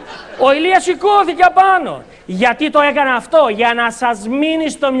 Ο Ηλίας σηκώθηκε απάνω. Γιατί το έκανα αυτό? Για να σας μείνει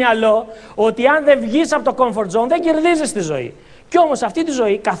στο μυαλό ότι αν δεν βγεις από το comfort zone δεν κερδίζεις τη ζωή. Κι όμως αυτή τη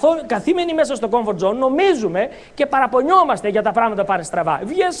ζωή, καθήμενοι μέσα στο comfort zone, νομίζουμε και παραπονιόμαστε για τα πράγματα που πάνε στραβά.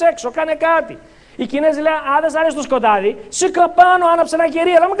 Βγες έξω, κάνε κάτι. Οι Κινέζοι λένε: αν δεν σ' αρέσει το σκοτάδι, σήκω πάνω, άναψε ένα κερί,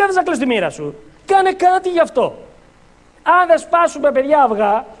 αλλά μην κάθεσαι να κλείσει τη μοίρα σου. Κάνε κάτι γι' αυτό. Αν δεν σπάσουμε παιδιά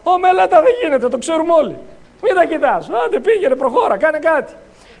αυγά, μελέτα δεν γίνεται, το ξέρουμε όλοι. Μην τα κοιτάς. Άντε πήγαινε, προχώρα, κάνε κάτι.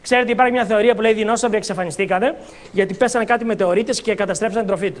 Ξέρετε, υπάρχει μια θεωρία που λέει: οι δεινόσαυροι εξαφανιστήκανε γιατί πέσανε κάτι μετεωρίτες και καταστρέψαν την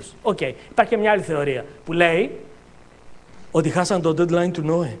τροφή τους. Οκ. Υπάρχει και μια άλλη θεωρία που λέει ότι χάσαν το deadline του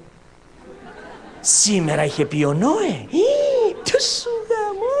Νόε. Σήμερα είχε πει ο Νόε. Του σου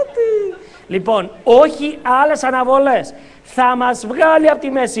γαμώτη. Λοιπόν, όχι άλλες αναβολές. Θα μας βγάλει από τη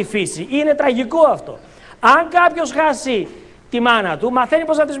μέση φύση. Είναι τραγικό αυτό. Αν κάποιος χάσει τη μάνα του, μαθαίνει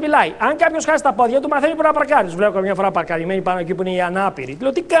πώς να της μιλάει. Αν κάποιος χάσει τα πόδια του, μαθαίνει πώς να παρκάρει. Τους βλέπω καμιά φορά παρκαρισμένοι πάνω εκεί που είναι οι ανάπηροι. Του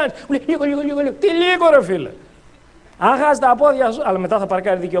λέω: τι κάνεις? Μου λέει: λίγο. Τι λίγο, ρε φίλε. Αν χάσει τα πόδια σου, αλλά μετά θα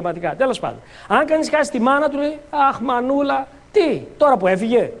παρκάρει δικαιωματικά. Τέλος πάντων. Αν κανείς χάσει τη μάνα του, λέει: αχ, μανούλα, τι, τώρα που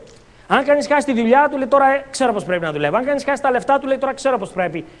έφυγε. Αν κανείς χάσει τη δουλειά του, λέει: τώρα ξέρω πώς πρέπει να δουλεύω. Αν κανείς χάσει τα λεφτά του, λέει: τώρα ξέρω πώς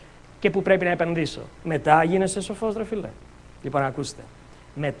πρέπει και που πρέπει να επενδύσω. Μετά γίνεσαι σοφός, ρε φίλε. Λοιπόν, ακούστε.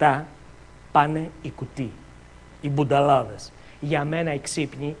 Μετά πάνε οι κουτί, οι μπουνταλάδες. Για μένα οι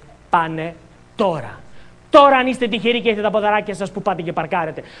ξύπνοι πάνε τώρα. Τώρα αν είστε τυχεροί και έχετε τα ποδαράκια σας που πάτε και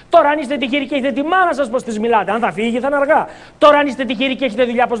παρκάρετε. Τώρα αν είστε τυχεροί και έχετε τη μάνα σας πώς της μιλάτε. Αν θα φύγει θα είναι αργά. Τώρα αν είστε τυχεροί και έχετε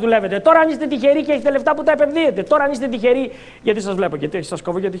δουλειά πώς δουλεύετε. Τώρα αν είστε τυχεροί και έχετε λεφτά που τα επενδύετε. Τώρα αν είστε τυχεροί, γιατί σας βλέπω, γιατί σας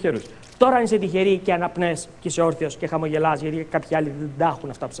κόβω για τυχερούς. Τώρα αν είστε τυχεροί και αναπνές και είσαι όρθιος και χαμογελάς, γιατί κάποιοι άλλοι δεν τα έχουν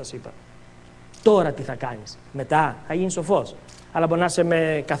αυτά που σας είπα. Τώρα τι θα κάνεις? Μετά θα γίνεις σοφός. Αλλά μπορεί να είσαι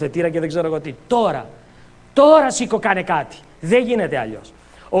με καθετήρα και δεν ξέρω εγώ τι. Τώρα σήκω, κάνε κάτι. Δεν γίνεται αλλιώς.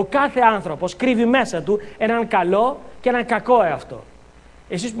 Ο κάθε άνθρωπος κρύβει μέσα του έναν καλό και έναν κακό εαυτό.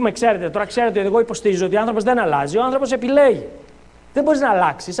 Εσείς που με ξέρετε, τώρα ξέρετε ότι εγώ υποστηρίζω ότι ο άνθρωπος δεν αλλάζει, ο άνθρωπος επιλέγει. Δεν μπορείς να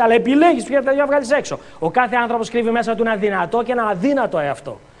αλλάξεις, αλλά επιλέγεις ποια τα δυο βγάλεις έξω. Ο κάθε άνθρωπος κρύβει μέσα του ένα δυνατό και ένα αδύνατο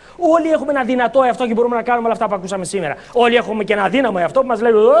εαυτό. Όλοι έχουμε ένα δυνατό εαυτό και μπορούμε να κάνουμε όλα αυτά που ακούσαμε σήμερα. Όλοι έχουμε και ένα αδύναμο εαυτό που μας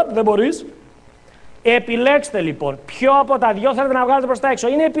λέει: δεν μπορείς. Επιλέξτε λοιπόν ποιο από τα δυο θέλετε να βγάλετε προς τα έξω.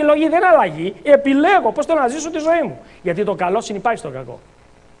 Είναι επιλογή, δεν αλλαγή. Επιλέγω πώς θέλω να ζήσω τη ζωή μου. Γιατί το καλό συνυπάρχει στο κακό.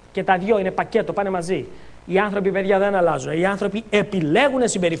 Και τα δυο είναι πακέτο, πάνε μαζί. Οι άνθρωποι, παιδιά, δεν αλλάζουν. Οι άνθρωποι επιλέγουν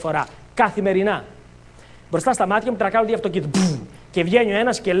συμπεριφορά καθημερινά. Μπροστά στα μάτια μου τρακάω δι' αυτοκίνητο. Και βγαίνει ο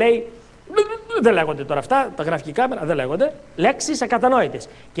ένας και λέει: δεν λέγονται τώρα αυτά, τα γράφει και η κάμερα, δεν λέγονται. Λέξεις ακατανόητες.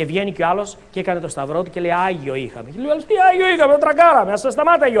 Και βγαίνει και ο άλλος και έκανε το σταυρό του και λέει: Άγιο είχαμε. Και λέει: τι Άγιο είχαμε, το τρακάραμε, ας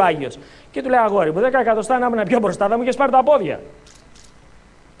σταμάταγε ο Άγιος. Και του λέει: αγόρι μου, 10 εκατοστά να ήμουν πιο μπροστά, θα μου είχες πάρει τα πόδια.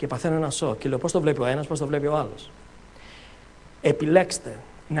 Και παθαίνω ένα σοκ. Και λέω: πώς το βλέπει ο ένας, πώς το βλέπει ο άλλος. Επιλέξτε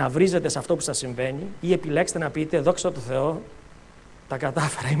να βρίζετε σε αυτό που σας συμβαίνει ή επιλέξτε να πείτε: δόξα τω Θεώ, τα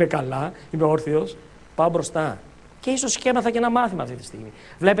κατάφερα, είμαι καλά, είμαι όρθιος, πάω μπροστά. Και ίσως και έμαθα και ένα μάθημα αυτή τη στιγμή.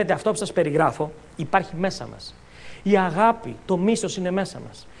 Βλέπετε, αυτό που σας περιγράφω υπάρχει μέσα μας. Η αγάπη, το μίσος είναι μέσα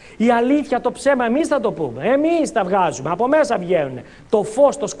μας. Η αλήθεια, το ψέμα, εμείς θα το πούμε. Εμείς τα βγάζουμε. Από μέσα βγαίνουν. Το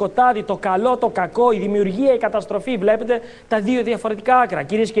φως, το σκοτάδι, το καλό, το κακό, η δημιουργία, η καταστροφή. Βλέπετε τα δύο διαφορετικά άκρα.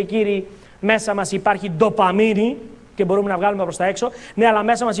 Κυρίες και κύριοι, μέσα μας υπάρχει ντοπαμίνη και μπορούμε να βγάλουμε προς τα έξω. Ναι, αλλά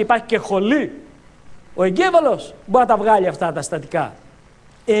μέσα μας υπάρχει και χολή. Ο εγκέφαλος μπορεί να τα βγάλει αυτά τα στατικά.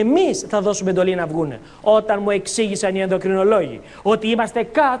 Εμείς θα δώσουμε εντολή να βγούνε. Όταν μου εξήγησαν οι ενδοκρινολόγοι ότι είμαστε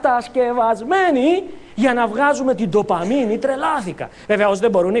κατασκευασμένοι για να βγάζουμε την ντοπαμίνη, τρελάθηκα. Βέβαια, όσοι δεν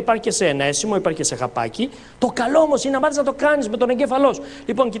μπορούν, υπάρχει και σε ενέσιμο, υπάρχει και σε χαπάκι. Το καλό όμως είναι να μάθεις να το κάνεις με τον εγκέφαλό σου.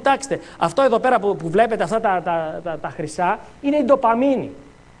 Λοιπόν, κοιτάξτε, αυτό εδώ πέρα που βλέπετε, αυτά τα χρυσά, είναι η ντοπαμίνη.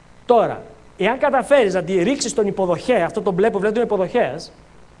 Τώρα, Εάν καταφέρεις να τη ρίξεις στον υποδοχέα, αυτό το μπλε που βλέπει τον υποδοχέας,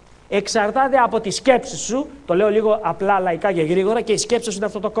 εξαρτάται από τη σκέψη σου, το λέω λίγο απλά, λαϊκά και γρήγορα, και η σκέψη σου είναι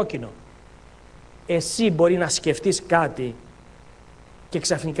αυτό το κόκκινο. Εσύ μπορεί να σκεφτείς κάτι και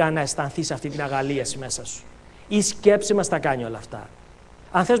ξαφνικά να αισθανθείς αυτή την αγαλίαση μέσα σου. Η σκέψη μας τα κάνει όλα αυτά.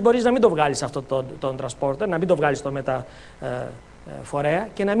 Αν θες μπορείς να μην το βγάλεις αυτό τον transporter, να μην το βγάλεις το μεταφορέα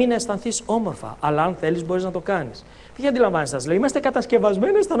και να μην αισθανθείς όμορφα. Αλλά αν θέλεις μπορείς να το κάνεις. Τι αντιλαμβάνεσαι, σας λέω, είμαστε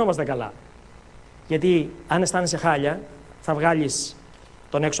κατασκευασμένοι, αισθανόμαστε καλά. Γιατί αν αισθάνεσαι χάλια, θα βγάλεις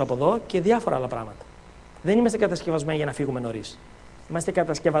τον έξω από εδώ και διάφορα άλλα πράγματα. Δεν είμαστε κατασκευασμένοι για να φύγουμε νωρίς. Είμαστε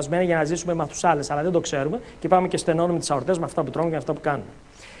κατασκευασμένοι για να ζήσουμε με τους άλλους, αλλά δεν το ξέρουμε και πάμε και στενώνουμε τις αορτές με αυτά που τρώμε και με αυτά που κάνουμε.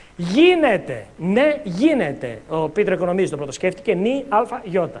 Γίνεται. Ναι, γίνεται. Ο Πίτρο Οικονομής το πρώτο σκέφτηκε. Νι, α,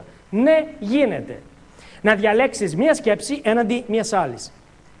 γιώτα. Ναι, γίνεται. Να διαλέξεις μία σκέψη έναντι μιας άλλης.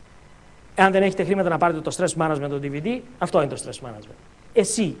 Εάν δεν έχετε χρήματα να πάρετε το stress management το DVD, αυτό είναι το stress management.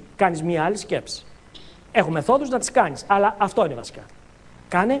 Εσύ κάνεις μία άλλη σκέψη. Έχω μεθόδους να τις κάνεις, αλλά αυτό είναι βασικά.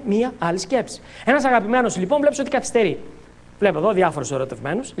 Κάνε μία άλλη σκέψη. Ένας αγαπημένος λοιπόν βλέπεις ότι καθυστερεί. Βλέπω εδώ διάφορους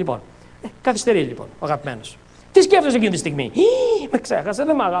ερωτευμένους. Λοιπόν, καθυστερεί λοιπόν ο αγαπημένος. Τι σκέφτεσαι εκείνη τη στιγμή? Με ξέχασε,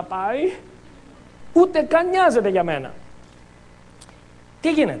 δεν με αγαπάει. Ούτε καν νοιάζεται για μένα.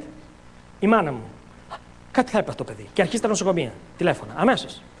 Τι γίνεται? Η μάνα μου. Κάτι θα είπε αυτό το παιδί. Και αρχίζει στα νοσοκομεία. Τηλέφωνα.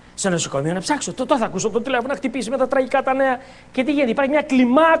 Αμέσως. Σε νοσοκομείο να ψάξω. Τώρα θα ακούσω το τηλέφωνο να χτυπήσει με τα τραγικά τα νέα. Και τι γίνεται? Υπάρχει μια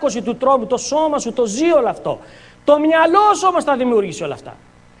κλιμάκωση του τρόμου. Το σώμα σου το ζει όλο αυτό. Το μυαλό σου όμως θα δημιουργήσει όλα αυτά.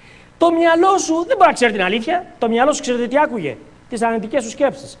 Το μυαλό σου δεν μπορεί να ξέρει την αλήθεια. Το μυαλό σου ξέρετε τι άκουγε? Τις αρνητικές σου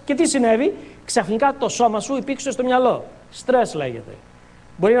σκέψεις. Και τι συνέβη? Ξαφνικά το σώμα σου υπήρξε στο μυαλό. Στρες λέγεται.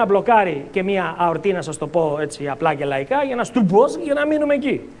 Μπορεί να μπλοκάρει και μία αορτή, να σας το πω έτσι απλά και λαϊκά, για να στουμπώσει για να μείνουμε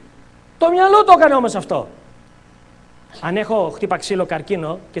εκεί. Το μυαλό το έκανε όμως αυτό. Αν έχω χτύπα ξύλο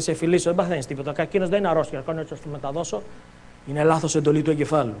καρκίνο και σε φιλήσω, δεν παθαίνεις τίποτα. Ο καρκίνος δεν είναι αρρώστια. Κάνω έτσι ώστε να μεταδώσω. Είναι λάθος εντολή του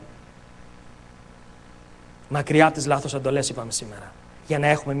εγκεφάλου. Μακριά από τις λάθος εντολές είπαμε σήμερα. Για να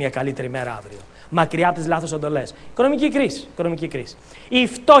έχουμε μια καλύτερη μέρα αύριο. Μακριά από τις λάθος εντολές. Οικονομική κρίση. Οικονομική κρίση. Η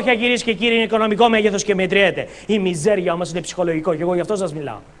φτώχεια, κυρίες και κύριοι, είναι οικονομικό μέγεθος και μετριέται. Η μιζέρια όμως είναι ψυχολογικό. Και εγώ γι' αυτό σας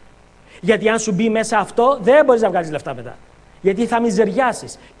μιλάω. Γιατί αν σου μπει μέσα αυτό, δεν μπορείς να βγάλεις λεφτά μετά. Γιατί θα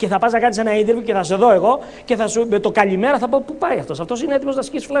μιζεριάσεις. Και θα πας να κάνεις ένα interview και θα σε δω εγώ και θα σου με το καλημέρα θα πω: πού πάει αυτός? Αυτός είναι έτοιμος να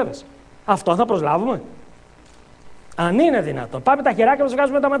σκίσει φλέβες. Αυτό θα προσλάβουμε? Αν είναι δυνατόν. Πάμε τα χεράκια μας,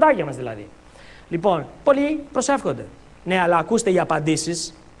 βγάζουμε τα ματάκια μας δηλαδή. Λοιπόν, πολλοί προσεύχονται. Ναι, αλλά ακούστε οι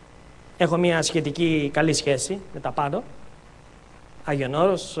απαντήσεις. Έχω μια σχετική καλή σχέση με τα πάνω. Άγιον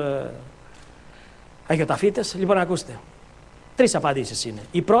Όρος, Αγιοταφίτες. Λοιπόν, ακούστε. 3 απαντήσεις είναι.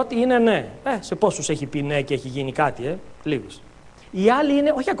 Η πρώτη είναι ναι. Σε πόσους έχει πει ναι και έχει γίνει κάτι, λίγους. Η άλλη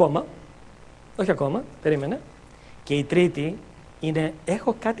είναι όχι ακόμα. Όχι ακόμα, περίμενε. Και η τρίτη είναι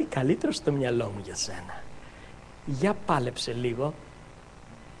έχω κάτι καλύτερο στο μυαλό μου για σένα. Για πάλεψε λίγο.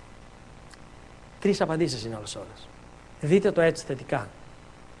 3 απαντήσεις είναι όλες. Δείτε το έτσι θετικά.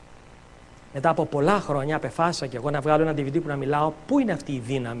 Μετά από πολλά χρόνια απεφάσισα και εγώ να βγάλω ένα DVD που να μιλάω πού είναι αυτή η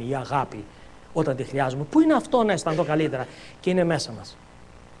δύναμη, η αγάπη όταν τη χρειάζομαι, πού είναι αυτό να αισθανθώ καλύτερα και είναι μέσα μας.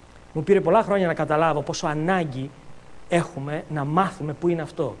 Μου πήρε πολλά χρόνια να καταλάβω πόσο ανάγκη έχουμε να μάθουμε πού είναι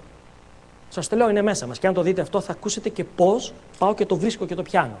αυτό. Σας το λέω, είναι μέσα μας και αν το δείτε αυτό θα ακούσετε και πώς πάω και το βρίσκω και το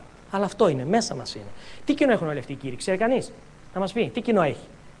πιάνω. Αλλά αυτό είναι, μέσα μας είναι. Τι κοινό έχουν όλοι αυτοί οι κύριοι, ξέρει κανείς? Να μας πει, τι κοινό έχει?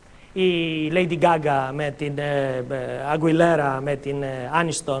 Η Lady Gaga με την Aguilera, με την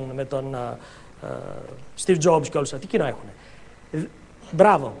Aniston, με τον Steve Jobs και όλα αυτά. Τι κοινό έχουν?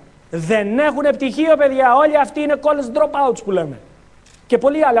 Μπράβο. Δεν έχουν πτυχίο, παιδιά. Όλοι αυτοί είναι college dropouts που λέμε. Και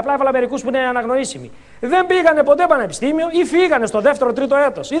πολλοί άλλοι. Απλά έβαλα μερικούς που είναι αναγνωρίσιμοι. Δεν πήγανε ποτέ πανεπιστήμιο ή φύγανε στο 2ο-3ο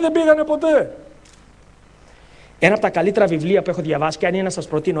έτος ή δεν πήγανε ποτέ. Ένα από τα καλύτερα βιβλία που έχω διαβάσει, και αν είναι να σας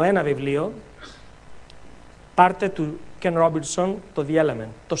προτείνω ένα βιβλίο, πάρτε του Ken Robinson το The Element,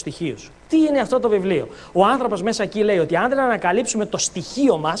 το στοιχείο σου. Τι είναι αυτό το βιβλίο? Ο άνθρωπος μέσα εκεί λέει ότι αν δεν ανακαλύψουμε το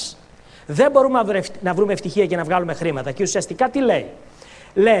στοιχείο μας, δεν μπορούμε να βρούμε ευτυχία και να βγάλουμε χρήματα. Και ουσιαστικά τι λέει?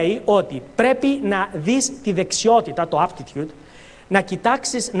 Λέει ότι πρέπει να δεις τη δεξιότητα, το aptitude, να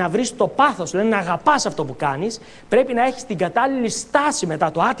κοιτάξεις να βρεις το πάθος, δηλαδή να αγαπάς αυτό που κάνεις, πρέπει να έχεις την κατάλληλη στάση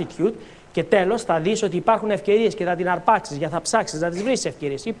μετά το attitude και τέλος θα δεις ότι υπάρχουν ευκαιρίες και θα την αρπάξεις, για θα ψάξεις να τις βρεις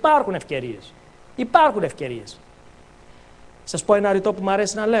ευκαιρίες. Υπάρχουν ευκαιρίες. Υπάρχουν ευκαιρίες. Σας πω ένα ρητό που μου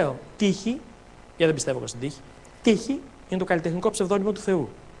αρέσει να λέω. Τύχη, γιατί δεν πιστεύω εγώ στην τύχη, τύχη είναι το καλλιτεχνικό ψευδόνυμο του Θεού.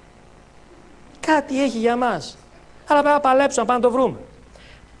 Κάτι έχει για μας. Αλλά πρέπει να παλέψουμε, να πάμε να το βρούμε.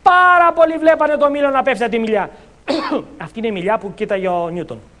 Πάρα πολλοί βλέπανε το μήλο να πέφτει από τη μιλιά. Αυτή είναι η μιλιά που κοίταγε ο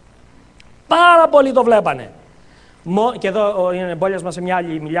Νιούτον. Πάρα πολλοί το βλέπανε. Και εδώ είναι εμπόλιασμα σε μια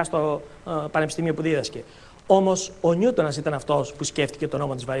άλλη μιλιά στο πανεπιστήμιο που δίδασκε. Όμως ο Νιούτονας ήταν αυτός που σκέφτηκε τον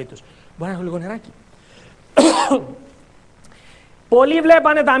νόμο της βαρύτητας. Μπορεί να έχω λίγο νεράκι? Πολλοί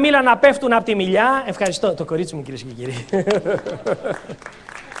βλέπανε τα μήλα να πέφτουν από τη μιλιά. Ευχαριστώ το κορίτσι μου, κυρίες και κύριοι.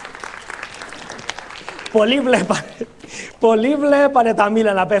 Πολλοί βλέπανε τα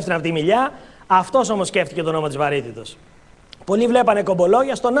μήλα να πέφτουν από τη μιλιά. Αυτός όμως σκέφτηκε τον νόμο της βαρύτητος. Πολλοί βλέπανε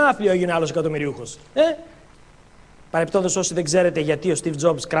κομπολόγια, στον άφλιο έγινε άλλος εκατομμυριούχος. Παρεπτόντως, όσοι δεν ξέρετε γιατί ο Steve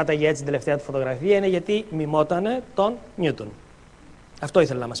Jobs κράταγε έτσι την τελευταία του φωτογραφία, είναι γιατί μιμότανε τον Newton. Αυτό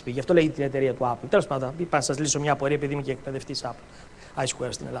ήθελε να μας πει, γι' αυτό λέγει την εταιρεία του Apple. Τέλος πάντων, είπα να σας λύσω μια απορία επειδή είμαι και εκπαιδευτής Apple. iSquare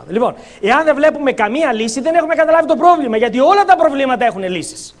στην Ελλάδα. Λοιπόν, εάν δεν βλέπουμε καμία λύση, δεν έχουμε καταλάβει το πρόβλημα, γιατί όλα τα προβλήματα έχουν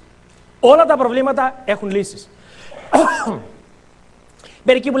λύσεις. Όλα τα προβλήματα έχουν λύσεις.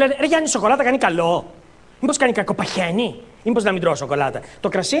 Μερικοί μου λένε, ρε Γιάννη, η σοκολάτα κάνει καλό. Μήπως κάνει κακό, παχαίνει. Μήπως να μην τρώω σοκολάτα. Το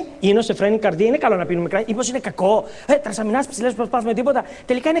κρασί είναι σε φρένει καρδία, είναι καλό να πίνουμε κρασί. Μήπως είναι κακό. Τρασαμινάς, ψηλές προσπάθειες, τίποτα.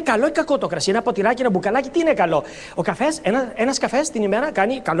 Τελικά είναι καλό ή κακό το κρασί. Ένα ποτηράκι, ένα μπουκαλάκι, τι είναι καλό. Ο καφές, ένας καφές την ημέρα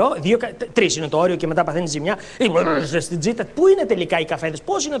κάνει καλό. 3 είναι το όριο και μετά παθαίνει ζημιά. Στην τζίτα, πού είναι τελικά οι καφέδες,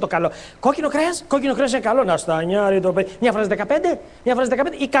 πώς είναι το καλό. Κόκκινο κρέας είναι καλό. Να στανιάρει το παιδί. Μια φορά 15, μια φορά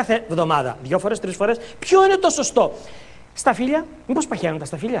 15 ή κάθε εβδομάδα. 2 φορές, 3 φορές. Ποιο είναι το σωστό. Σταφύλια, μήπως παχαίνουν τα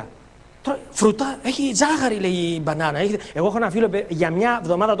σταφύλια. Φρούτα, έχει ζάχαρη, λέει η μπανάνα. Εγώ έχω ένα φίλο για μια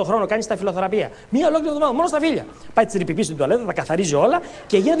εβδομάδα το χρόνο κάνει σταφυλοθεραπεία. Μία ολόκληρη εβδομάδα, μόνο σταφύλια. Πάει τη ρηπηπή στην τουαλέτα, τα καθαρίζει όλα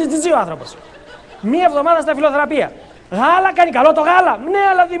και γίνεται τζιτζί ο άνθρωπος. Μία εβδομάδα σταφυλοθεραπεία. Γάλα κάνει καλό το γάλα. Ναι,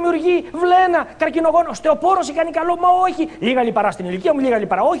 αλλά δημιουργεί βλένα, καρκινογόνο. Οστεοπόρωση κάνει καλό, μα όχι. Λίγα λιπαρά στην ηλικία μου, λίγα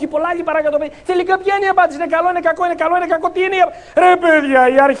λιπαρά. Όχι, πολλά λιπαρά για το παιδί. Τελικά ποια είναι η απάντηση. Είναι καλό, είναι κακό, είναι καλό, είναι κακό. Τι είναι. Ρε παιδιά,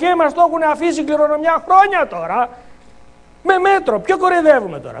 οι αρχαίοι μας το έχουν αφήσει κληρονομιά χρόνια τώρα. Με μέτρο, ποιο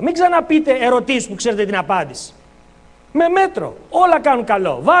κοροϊδεύουμε τώρα. Μην ξαναπείτε ερωτήσεις που ξέρετε την απάντηση. Με μέτρο, όλα κάνουν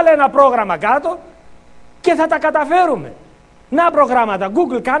καλό. Βάλε ένα πρόγραμμα κάτω και θα τα καταφέρουμε. Να προγράμματα,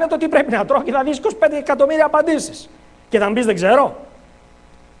 Google κάνε το τι πρέπει να τρώω και θα δεις 25 εκατομμύρια απαντήσεις. Και θα μου πεις δεν ξέρω.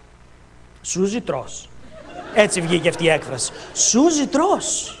 Σούζι τρως. Έτσι βγήκε αυτή η έκφραση. Σούζι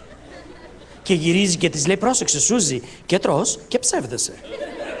τρως. Και γυρίζει και της λέει πρόσεξε Σούζι και τρως και ψεύδεσαι.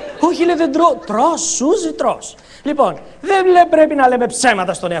 Όχι λέει δεν τρώω, τρως, Σούζι τρως. Λοιπόν, δεν πρέπει να λέμε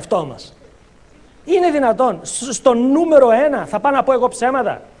ψέματα στον εαυτό μας. Είναι δυνατόν. Στο νούμερο 1 θα πάω να πω εγώ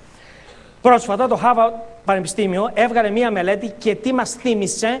ψέματα. Πρόσφατα το Harvard Πανεπιστήμιο έβγαλε μία μελέτη και τι μας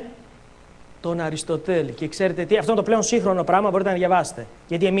θύμισε τον Αριστοτέλη. Και ξέρετε τι, αυτό είναι το πλέον σύγχρονο πράγμα, μπορείτε να διαβάσετε.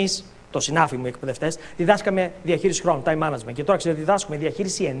 Γιατί εμείς, το συνάφι μου οι εκπαιδευτές, διδάσκαμε διαχείριση χρόνου, time management. Και τώρα ξέρετε, διδάσκουμε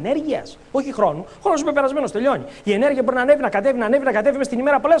διαχείριση ενέργειας, όχι χρόνου. Χρόνος είναι περασμένος, τελειώνει. Η ενέργεια μπορεί να ανέβει, να κατέβει, να ανέβει, να κατέβει μες την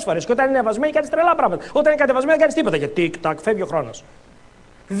ημέρα πολλές φορές. Και όταν είναι ανεβασμένη, κάνεις τρελά πράγματα. Όταν είναι κατεβασμένη, δεν κάνεις τίποτα. Γιατί τικ-τακ, φεύγει ο χρόνος.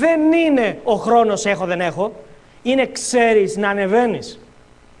 Δεν είναι ο χρόνος έχω, δεν έχω. Είναι ξέρεις να ανεβαίνεις.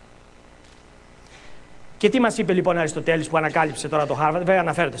 Και τι μας είπε λοιπόν ο Αριστοτέλης που ανακάλυψε τώρα το Harvard, βέβαια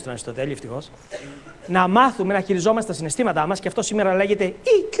αναφέρεται στον Αριστοτέλη ευτυχώς. Να μάθουμε να χειριζόμαστε τα συναισθήματά μας και αυτό σήμερα λέγεται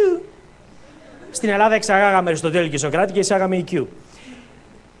EQ. Στην Ελλάδα εξαγάγαμε Αριστοτέλη και Σοκράτη και εισάγαμε EQ.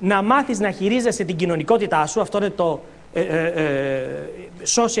 Να μάθεις να χειρίζεσαι την κοινωνικότητά σου, αυτό είναι το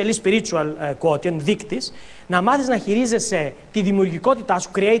social spiritual quotient, δείκτης. Να μάθεις να χειρίζεσαι τη δημιουργικότητά σου,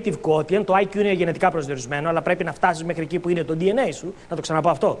 creative quotient, το IQ είναι γενετικά προσδιορισμένο, αλλά πρέπει να φτάσεις μέχρι εκεί που είναι το DNA σου, να το ξαναπώ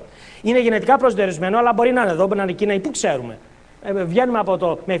αυτό. Είναι γενετικά προσδιορισμένο, αλλά μπορεί να είναι εδώ, μπορεί να είναι εκεί, πού ξέρουμε. Βγαίνουμε από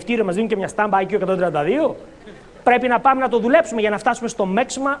το μευτήριο, μας δίνουν και μια στάμπα IQ 132. Πρέπει να πάμε να το δουλέψουμε για να φτάσουμε στο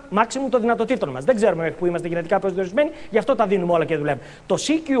maximum των δυνατοτήτων μας. Δεν ξέρουμε μέχρι που είμαστε γενετικά προσδιορισμένοι, γι' αυτό τα δίνουμε όλα και δουλεύουμε. Το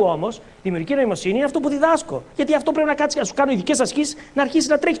CQ όμως, δημιουργική νοημοσύνη, είναι αυτό που διδάσκω. Γιατί αυτό πρέπει να κάτσει να σου κάνω ειδικές ασκήσεις να αρχίσει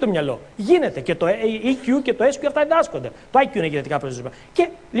να τρέχει το μυαλό. Γίνεται και το EQ και το SQ αυτά διδάσκονται. Το IQ είναι γενετικά προσδιορισμένο. Και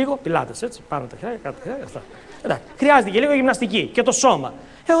λίγο πιλάτες, έτσι. Πάνω τα χέρια, κάτω τα χέρια, αυτά. Εντάξει. Χρειάζεται και λίγο γυμναστική και το σώμα.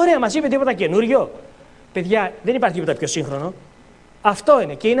 Ωραία, μας είπε τίποτα καινούριο. Παιδιά, δεν υπάρχει τίποτα πιο σύγχρονο. Αυτό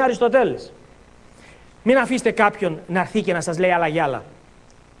είναι και είναι Αριστοτέλης. Μην αφήσετε κάποιον να έρθει και να σας λέει άλλα για άλλα.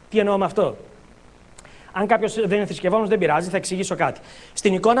 Τι εννοώ με αυτό. Αν κάποιος δεν είναι θρησκευόμενος, δεν πειράζει, θα εξηγήσω κάτι.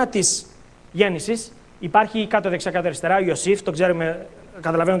 Στην εικόνα της γέννησης υπάρχει κάτω δεξιά, κάτω αριστερά ο Ιωσήφ. Το ξέρουμε,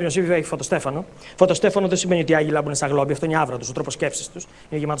 καταλαβαίνω ότι ο Ιωσήφ έχει φωτοστέφανο. Φωτοστέφανο δεν σημαίνει ότι οι Άγιοι λάμπουν σαν γλόμπι, αυτό είναι η άβρα τους, ο τρόπος σκέψης τους.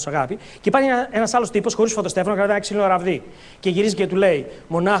 Είναι γεμάτος αγάπη. Και υπάρχει ένας άλλος τύπος χωρίς φωτοστέφανο, κρατάει ένα ξύλινο ραβδί. Και γυρίζει και του λέει: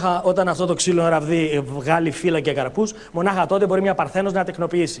 μονάχα όταν αυτό το ξύλινο ραβδί βγάλει φύλλα και καρπούς, μονάχα τότε μπορεί μια παρθένος να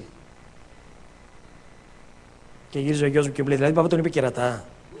τεκνοποιήσει. Και γύριζε ο γιος μου και μου λέει: δηλαδή, παπά τον είπε κερατά.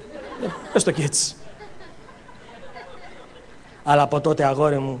 Πες το κι έτσι. Αλλά από τότε,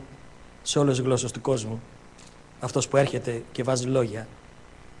 αγόρι μου, σε όλες τις γλώσσες του κόσμου, αυτός που έρχεται και βάζει λόγια,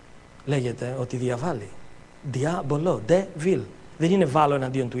 λέγεται ότι διαβάλλει. Διαμπολό, δε βιλ. Δεν είναι βάλω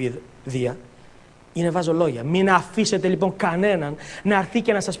εναντίον του δια. Είναι βάζω λόγια. Μην αφήσετε λοιπόν κανέναν να έρθει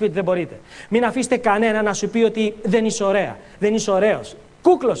και να σας πει ότι δεν μπορείτε. Μην αφήσετε κανέναν να σου πει ότι δεν είσαι ωραία, δεν είσαι ωραίος.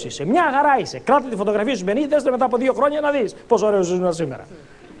 Κούκλος είσαι, μια χαρά είσαι. Κράτα τη φωτογραφία σου μπαινί, δέστε μετά από 2 χρόνια να δεις πόσο ωραίος ήσουν σήμερα.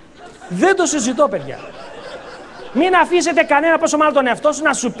 Δεν το συζητώ, παιδιά. Μην αφήσετε κανένα, πόσο μάλλον τον εαυτό σου,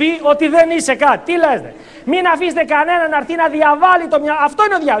 να σου πει ότι δεν είσαι κάτι. Τι λέτε. Μην αφήσετε κανένα να έρθει να διαβάλει το μυαλό. Αυτό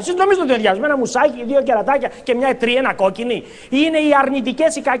είναι ο διάβολος. Εσείς νομίζετε ότι είναι ο διάβολος. Με ένα μουσάκι, 2 κερατάκια και μια ετρία κόκκινη. Είναι οι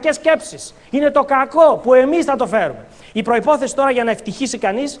αρνητικές, οι κακές σκέψεις. Είναι το κακό που εμείς θα το φέρουμε. Η προϋπόθεση τώρα για να ευτυχήσει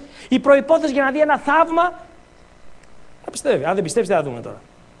κανείς, η προϋπόθεση για να δει ένα θαύμα, θα πιστεύει. Αν δεν πιστεύει, τι θα δούμε τώρα.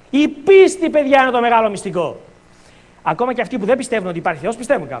 Η πίστη, παιδιά, είναι το μεγάλο μυστικό. Ακόμα και αυτοί που δεν πιστεύουν ότι υπάρχει Θεός,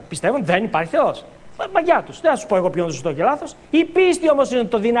 πιστεύουν κάπου. Πιστεύουν ότι δεν υπάρχει Θεός. Μαγιά τους. Δεν θα σου πω εγώ ποιον είναι σωστό και λάθος. Η πίστη όμως είναι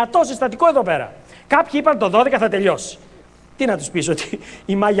το δυνατό συστατικό εδώ πέρα. Κάποιοι είπαν το 12 θα τελειώσει. Τι να τους πεις, ότι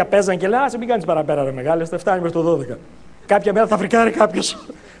οι μάγια παίζαν και λένε, μην κάνεις παραπέρα, ρε μεγάλε, δεν φτάνει μέχρι το 12. Κάποια μέρα θα φρικάρει κάποιος.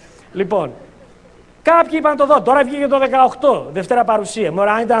 Λοιπόν, κάποιοι είπαν το 12, τώρα βγήκε το 18, Δευτέρα παρουσία.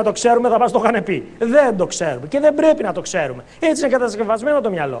 Μωρά, αν ήταν να το ξέρουμε, θα μας το είχαν πει. Δεν το ξέρουμε και δεν πρέπει να το ξέρουμε. Έτσι είναι κατασκευασμένο το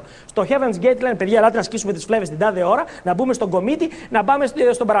μυαλό. Στο Heaven's Gate λένε, παιδιά, ελάτε να σκίσουμε τις φλέβες την τάδε ώρα, να μπούμε στον κομίτη, να πάμε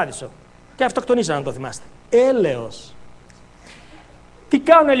στον παράδεισο. Και αυτοκτονήσαν, αν το θυμάστε. Έλεος. Τι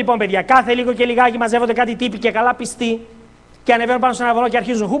κάνουν λοιπόν, παιδιά, κάθε λίγο και λιγάκι μαζεύονται κάτι τύποι και καλά πιστοί και ανεβαίνουν πάνω σε ένα βουνό και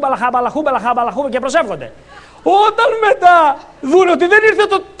αρχίζουν χούμπαλα, χάμπαλα, χούμπαλα, χάμπαλα, χούμπαλα και προσεύχονται. Όταν μετά δουν ότι δεν ήρθε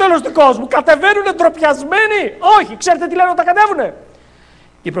το τέλος του κόσμου, κατεβαίνουν ντροπιασμένοι. Όχι, ξέρετε τι λένε όταν κατέβουνε.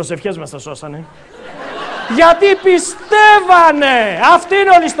 Οι προσευχές μας τα σώσανε. Γιατί πιστεύανε. Αυτή είναι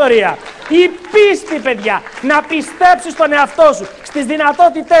όλη η ιστορία. Η πίστη, παιδιά. Να πιστέψεις στον εαυτό σου, στις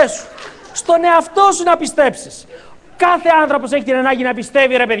δυνατότητές σου. Στον εαυτό σου να πιστέψεις. Κάθε άνθρωπος έχει την ανάγκη να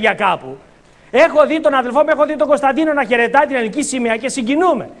πιστεύει, ρε παιδιά, κάπου. Έχω δει τον αδελφό μου, έχω δει τον Κωνσταντίνο να χαιρετάει την ελληνική σημαία και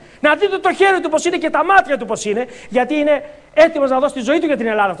συγκινούμε. Να δείτε το χέρι του πώς είναι και τα μάτια του πώς είναι, γιατί είναι έτοιμος να δώσει τη ζωή του για την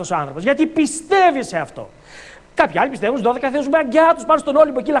Ελλάδα αυτός ο άνθρωπος. Γιατί πιστεύει σε αυτό. Κάποιοι άλλοι πιστεύουν στους 12 θεούς, μαγιά τους, πάνε στον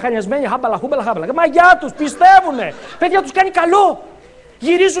Όλυμπο εκεί λαχανιασμένοι, χάμπαλα, χούμπαλα, χάμπαλα. Μαγιά τους, πιστεύουνε. Παιδιά τους κάνει καλό.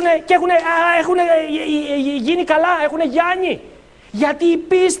 Γυρίζουν και έχουν γίνει καλά, έχουν Γιάννη. Γιατί η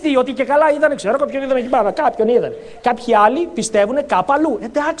πίστη ότι και καλά είδανε, ξέρω κάποιον είδανε εκεί πάνω, κάποιον είδανε. Κάποιοι άλλοι πιστεύουν κάπου αλλού.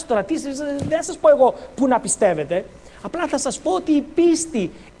 Εντάξει τώρα, δεν σας πω εγώ πού να πιστεύετε. Απλά θα σας πω ότι η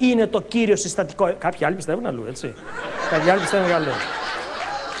πίστη είναι το κύριο συστατικό. Κάποιοι άλλοι πιστεύουν αλλού, έτσι. Κάποιοι άλλοι πιστεύουν αλλού.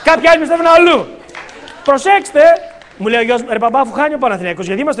 Κάποιοι άλλοι πιστεύουν αλλού. Προσέξτε, μου λέει ο γιος μου, ρε παπά, αφού χάνει ο Παναθηναϊκός,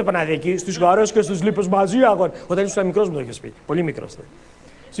 γιατί είμαστε Παναθηναϊκοί, στις χαρές και στους λύπες μαζί, αγόρι. Όταν ήσουν μικρός μου το είχες πει. Πολύ μικρός.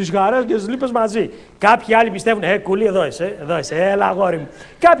 Στις χαρές και στις λύπες μαζί. Κάποιοι άλλοι πιστεύουν, κουλή, εδώ είσαι, έλα αγόρι μου.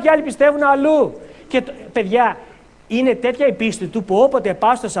 Κάποιοι άλλοι πιστεύουν αλλού. Και παιδιά, είναι τέτοια η πίστη του που όποτε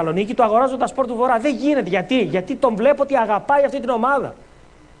πάω στη Θεσσαλονίκη του αγοράζω τα σπορ του Βορρά. Δεν γίνεται. Γιατί τον βλέπω ότι αγαπάει αυτή την ομάδα.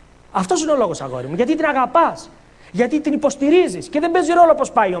 Αυτός είναι ο λόγος, αγόρι μου. Γιατί την αγαπάς. Γιατί την υποστηρίζεις. Και δεν παίζει ρόλο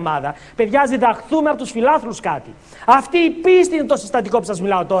πώς πάει η ομάδα. Παιδιά, ας διδαχθούμε από τους φιλάθλους κάτι. Αυτή η πίστη είναι το συστατικό που σας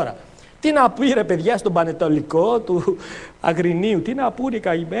μιλάω τώρα. Τι να πει, ρε παιδιά, στον Πανετολικό του Αγρινίου, τι να πούνε οι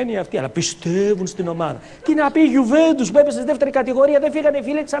καημένοι αυτοί, αλλά πιστεύουν στην ομάδα. Τι να πει η Γιουβέντους που έπεσε στη δεύτερη κατηγορία, δεν φύγανε οι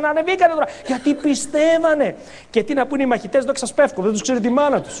φίλοι, ξανά ανεβήκανε τώρα. Γιατί πιστεύανε. Και τι να πούνε οι μαχητές, το ξασπεύκο, δεν τους ξέρει τη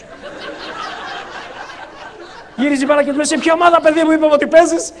μάνα τους. Γύριζε η μάνα και του λέει, σε ποια ομάδα, παιδί μου, είπαμε ότι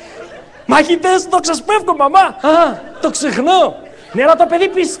παίζεις. Μαχητές, το ξασπεύκο, μαμά. Α, το ξεχνώ. Ναι, αλλά το παιδί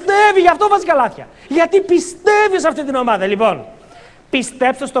πιστεύει, γι' αυτό βάζει καλάθια. Γιατί πιστεύει σε αυτή την ομάδα, λοιπόν.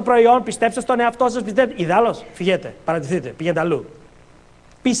 Πιστέψτε στο προϊόν, πιστέψτε στον εαυτό σας, πιστέψτε. Ιδάλλως, φυγέτε, παρατηθείτε, πηγαίνετε αλλού.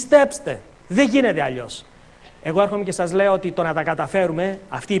 Πιστέψτε. Δεν γίνεται αλλιώς. Εγώ έρχομαι και σας λέω ότι το να τα καταφέρουμε,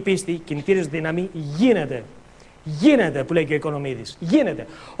 αυτή η πίστη, κινητήριος δύναμη, γίνεται. Γίνεται, που λέει και ο Οικονομίδης. Γίνεται.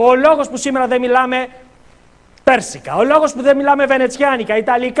 Ο λόγος που σήμερα δεν μιλάμε πέρσικα, ο λόγος που δεν μιλάμε βενετσιάνικα,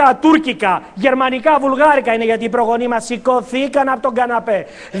 ιταλικά, τουρκικά, γερμανικά, βουλγάρικα είναι γιατί οι προγονείς μας σηκωθήκαν από τον καναπέ.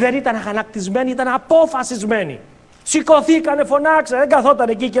 Δεν ήταν αγανακτισμένοι, ήταν αποφασισμένοι. Σηκωθήκανε, φωνάξανε, δεν καθόταν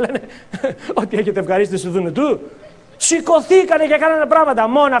εκεί και λένε ότι έχετε ευχαρίστηση του δούνε του. Σηκωθήκανε και κάνανε πράγματα.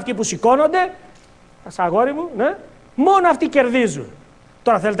 Μόνο αυτοί που σηκώνονται, αγόρι μου, ναι, μόνο αυτοί κερδίζουν.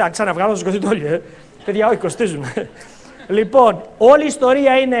 Τώρα θέλετε να ξαναβγάλω να σηκωθείτε όλοι, παιδιά, όχι, κοστίζουν. Λοιπόν, όλη η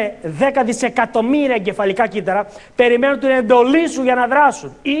ιστορία είναι 10 δισεκατομμύρια εγκεφαλικά κύτταρα, περιμένουν την εντολή σου για να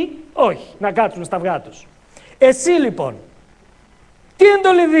δράσουν ή όχι, να κάτσουν στα αυγά τους. Εσύ λοιπόν, τι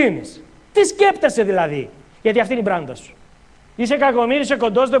εντολή δίνεις, τι σκέπτεσαι δηλαδή. Γιατί αυτή είναι η μπράντα σου. Είσαι κακομοίρης, είσαι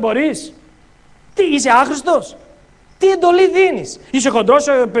κοντός, δεν μπορείς. Τι, είσαι άχρηστος. Τι εντολή δίνεις. Είσαι χοντρός,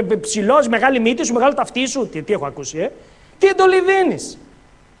 ψηλός, μεγάλη μύτη σου, μεγάλο ταυτί σου. Τι έχω ακούσει, Τι εντολή δίνεις.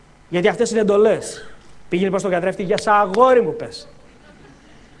 Γιατί αυτές είναι εντολές. Πήγαινε λοιπόν στον καθρέφτη, για σαν αγόρι μου πες.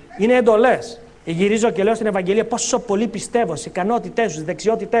 Είναι εντολές. Γυρίζω και λέω στην Ευαγγελία πόσο πολύ πιστεύω στις ικανότητές σου, στις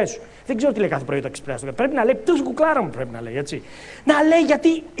δεξιότητές σου. Δεν ξέρω τι λέει κάθε πρωί το εξυπρέσιο. Πρέπει να λέει, ποιος κουκλάρα μου πρέπει να λέει, έτσι. Να λέει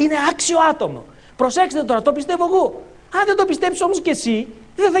γιατί είναι άξιο άτομο. Προσέξτε τώρα, το πιστεύω εγώ. Αν δεν το πιστέψεις όμως και εσύ,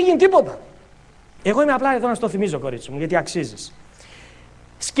 δεν θα γίνει τίποτα. Εγώ είμαι απλά εδώ να στο θυμίζω, κορίτσι μου, γιατί αξίζεις.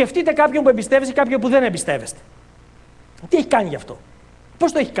 Σκεφτείτε κάποιον που εμπιστεύεσαι και κάποιον που δεν εμπιστεύεστε. Τι έχει κάνει γι' αυτό.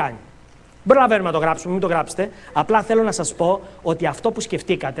 Πώς το έχει κάνει. Προλαβαίνουμε να το γράψουμε, μην το γράψετε. Απλά θέλω να σας πω ότι αυτό που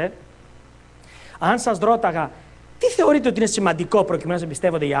σκεφτήκατε, αν σας ρώταγα τι θεωρείτε ότι είναι σημαντικό προκειμένου να σε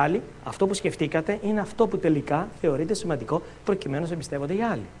εμπιστεύονται οι άλλοι, αυτό που σκεφτήκατε είναι αυτό που τελικά θεωρείτε σημαντικό προκειμένου να σε εμπιστεύονται οι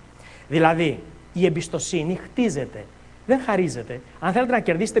άλλοι. Δηλαδή, η εμπιστοσύνη χτίζεται, δεν χαρίζεται. Αν θέλετε να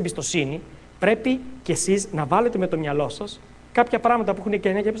κερδίσετε εμπιστοσύνη, πρέπει κι εσείς να βάλετε με το μυαλό σας κάποια πράγματα που έχουν και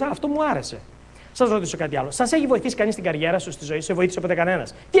ενέργεια και πεις, αυτό μου άρεσε. Σας ρωτήσω κάτι άλλο. Σας έχει βοηθήσει κανείς στην καριέρα σου, στη ζωή, σε βοήθησε ποτέ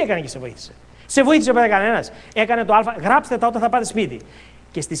κανένας? Τι έκανε και σε βοήθησε? Σε βοήθησε ποτέ κανένας? Έκανε το Α, γράψτε τα όταν θα πάτε σπίτι.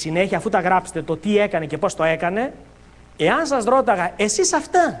 Και στη συνέχεια, αφού τα γράψετε το τι έκανε και πώς το έκανε, εάν σας ρώταγα, εσείς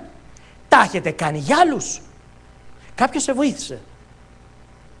αυτά τα έχετε κάνει για άλλους? Κάποιος σε βοήθησε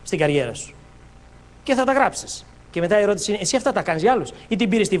στην καριέρα σου και θα τα γράψεις. Και μετά η ερώτηση είναι, εσύ αυτά τα κάνεις για άλλους ή την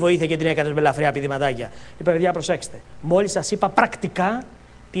πήρες τη βοήθεια και την έκανες με ελαφριά πηδηματάκια? Παιδιά, προσέξτε. Μόλις σας είπα πρακτικά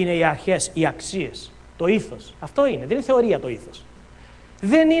τι είναι οι αρχές, οι αξίες, το ήθος. Αυτό είναι, δεν είναι θεωρία το ήθος.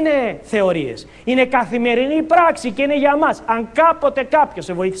 Δεν είναι θεωρίες. Είναι καθημερινή πράξη και είναι για μας. Αν κάποτε κάποιος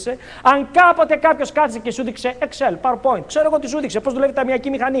σε βοήθησε, αν κάποτε κάποιος κάτσε και σου δείξε Excel, PowerPoint, ξέρω εγώ τι σου δείξε, πώς δουλεύει ταμιακή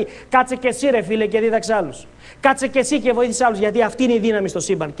μηχανή. Κάτσε και εσύ, ρε φίλε, και δίδαξε άλλους. Κάτσε και εσύ και βοήθησε άλλους, γιατί αυτή είναι η δύναμη στο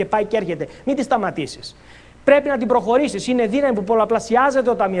σύμπαν και πάει και έρχεται. Μην τη σταματήσεις. Πρέπει να την προχωρήσεις. Είναι δύναμη που πολλαπλασιάζεται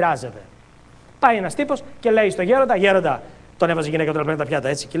όταν μοιράζεται. Πάει ένας τύπος και λέει στο γέροντα, γέροντα, τον έβαζε η γυναίκα του να πλένει τα πιάτα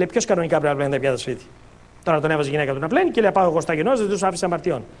έτσι. Και λέει, ποιος κανονικά πρέπει να πλένει τα πιάτα στο σπίτι? Τώρα τον έβαζε η γυναίκα του να πλένει και λέει, πάω εγώ στα γενός, δεν τους άφησα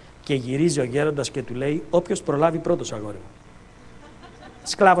αμαρτιών. Και γυρίζει ο γέροντας και του λέει, όποιος προλάβει πρώτος, αγόρι μου.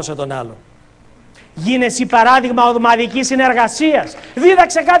 Σκλάβωσε τον άλλο. Γίνε εσύ παράδειγμα ομαδικής συνεργασίας.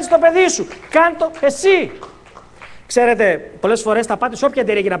 Δίδαξε κάτι στο παιδί σου. Κάντο εσύ. Ξέρετε, πολλές φορές θα πάτε σε όποια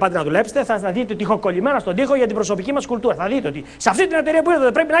εταιρεία και να πάτε να δουλέψετε, θα δείτε ότι έχω κολλημένα στον τοίχο για την προσωπική μας κουλτούρα. Θα δείτε ότι σε αυτή την εταιρεία που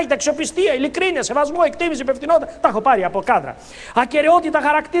ήρθατε πρέπει να έχετε αξιοπιστία, ειλικρίνεια, σεβασμό, εκτίμηση, υπευθυνότητα. Τα έχω πάρει από κάδρα. Ακεραιότητα,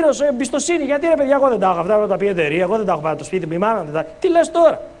 χαρακτήρος, εμπιστοσύνη. Γιατί ρε παιδιά, εγώ δεν τα έχω. Αυτά τα πει η εταιρεία, εγώ δεν τα έχω πάρει το σπίτι μου, η μάνα δεν τα. Τι λες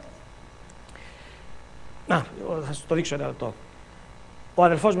τώρα? Να, θα σας το δείξω ένα λεπτό. Ο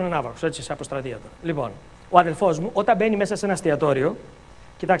αδελφός μου είναι ναύαρχος, έτσι, σε αποστρατεία τώρα. Λοιπόν, ο αδελφός μου όταν μπαίνει μέσα σε ένα εστιατόριο,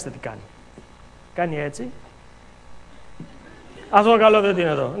 κοιτάξτε τι κάνει. Κάνει έτσι. Αυτό καλό δεν είναι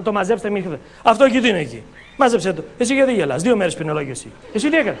εδώ. Το μαζέψτε, μην χειριστείτε. Αυτό εκεί τι είναι εκεί. Μάζεψε το. Εσύ γιατί γελάς? 2 μέρες ποινολόγιο εσύ. Εσύ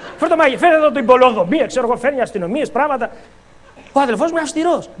τι έκανε? Φέρε το μάγι, φέρε εδώ την υπολογομία, ξέρω εγώ, φέρνει αστυνομίες, πράγματα. Ο αδελφός μου είναι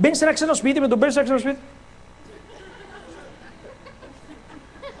αυστηρός. Μπαίνει σε ένα ξένο σπίτι, με τον παίρνει σε ένα ξένο σπίτι.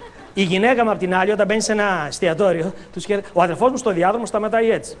 Η γυναίκα μου απ' την άλλη, όταν μπαίνει σε ένα εστιατόριο, ο αδελφός μου στο διάδρομο σταματάει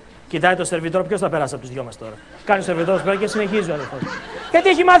έτσι. Κοιτάει το σερβιτόρο, ποιος θα περάσει από τους δυο μας τώρα? Κάνει ο σερβιτόρος πέρα και συνεχίζει ο αδελφός. Γιατί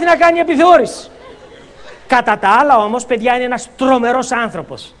έχει μάθει να κάνει επιθεώρηση. Κατά τα άλλα όμως, παιδιά, είναι ένας τρομερός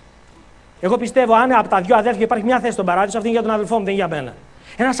άνθρωπος. Εγώ πιστεύω, αν από τα 2 αδέλφια υπάρχει μια θέση στον παράδεισο, αυτή είναι για τον αδελφό μου, δεν είναι για μένα.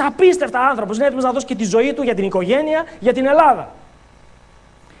 Ένας απίστευτα άνθρωπος, είναι έτοιμος να δώσει και τη ζωή του για την οικογένεια, για την Ελλάδα.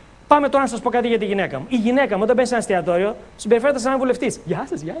 Πάμε τώρα να σας πω κάτι για τη γυναίκα μου. Η γυναίκα μου, όταν μπαίνει σε ένα εστιατόριο, συμπεριφέρεται σαν ένα βουλευτής. Γεια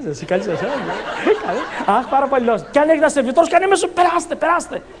σας, γεια σας, καλή σας. Αχ, πάρα πολύ λόγος. Και αν έχει ένα σερβιτόρος, κάνε μέσω, περάστε,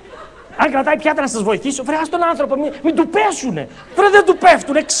 περάστε. Αν κρατάει πιάτα να σας βοηθήσω, βρε, ας τον άνθρωπο, μην του πέσουνε. Βρε, δεν του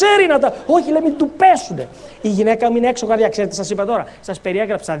πέφτουνε, ξέρει να τα. Όχι, λέει, μην του πέσουνε. Η γυναίκα μου είναι έξω καρδιά, ξέρετε, σας είπα τώρα. Σας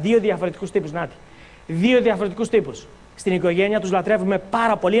περιέγραψα 2 διαφορετικούς τύπους. Νάτι. 2 διαφορετικούς τύπους. Στην οικογένεια τους λατρεύουμε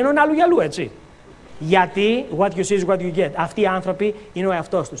πάρα πολύ, ενώ είναι αλλού για αλλού, έτσι. Γιατί, what you see is what you get. Αυτοί οι άνθρωποι είναι ο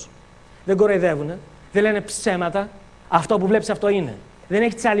εαυτός τους. Δεν κοροϊδεύουνε, δεν λένε ψέματα. Αυτό που βλέπεις αυτό είναι. Δεν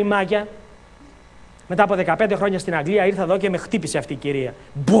έχει τσαλιμάκια. Μετά από 15 χρόνια στην Αγγλία ήρθα εδώ και με χτύπησε αυτή η κυρία.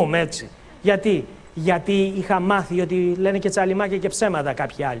 Μπουμ, έτσι. Γιατί είχα μάθει ότι λένε και τσαλιμάκια και ψέματα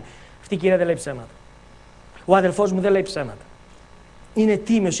κάποιοι άλλοι. Αυτή η κυρία δεν λέει ψέματα. Ο αδελφός μου δεν λέει ψέματα. Είναι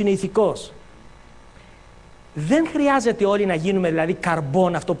τίμιος, είναι ηθικός. Δεν χρειάζεται όλοι να γίνουμε δηλαδή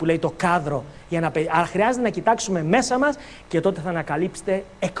καρμπόν, αυτό που λέει το κάδρο, αλλά χρειάζεται να κοιτάξουμε μέσα μας και τότε θα ανακαλύψετε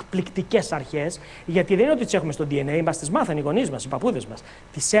εκπληκτικές αρχές, γιατί δεν είναι ότι τις έχουμε στο DNA, μας τις μάθανε οι γονείς μας, οι παππούδες μας.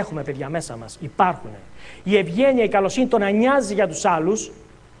 Τις έχουμε, παιδιά, μέσα μας, υπάρχουν. Η ευγένεια, η καλοσύνη, το να νοιάζει για τους άλλους,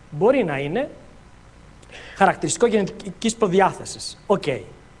 μπορεί να είναι χαρακτηριστικό γενετικής προδιάθεσης. Οκ,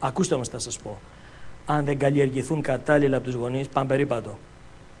 ακούστε όμως τι θα σας πω. Αν δεν καλλιεργηθούν κατάλληλα από τους γονείς, πάνε περίπατο.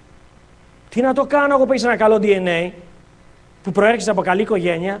 Τι να το κάνω εγώ που έχεις ένα καλό DNA, που προέρχεσαι από καλή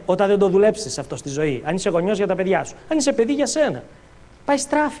οικογένεια, όταν δεν το δουλέψεις αυτό στη ζωή. Αν είσαι γονιός για τα παιδιά σου, αν είσαι παιδί για σένα. Πάει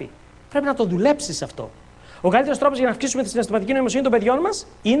στράφη. Πρέπει να το δουλέψεις αυτό. Ο καλύτερος τρόπος για να αυξήσουμε τη συναισθηματική νοημοσύνη των παιδιών μας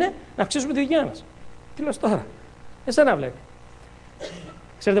είναι να αυξήσουμε τη δικιά μας. Τι λες τώρα? Εσένα βλέπει.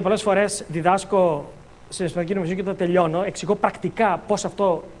 Ξέρετε, πολλές φορές διδάσκω συναισθηματική νοημοσύνη και όταν τελειώνω, εξηγώ πρακτικά πώς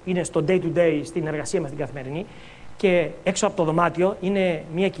αυτό είναι στο day to day, στην εργασία μας την καθημερινή. Και έξω από το δωμάτιο είναι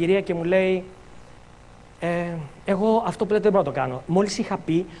μια κυρία και μου λέει, εγώ αυτό που λέτε δεν μπορώ να το κάνω. Μόλις είχα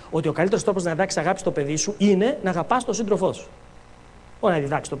πει ότι ο καλύτερος τρόπος να διδάξεις αγάπη στο παιδί σου είναι να αγαπάς τον σύντροφό σου. Όχι να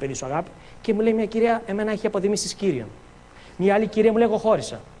διδάξεις το παιδί σου αγάπη. Και μου λέει μια κυρία, εμένα έχει αποδημήσεις Κύριον. Μια άλλη κυρία μου λέει, εγώ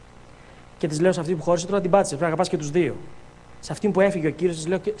χώρισα. Και της λέω σε αυτή που χώρισε, τώρα την πάτησε. Πρέπει να αγαπάς και τους δύο. Σε αυτή που έφυγε ο Κύριος, της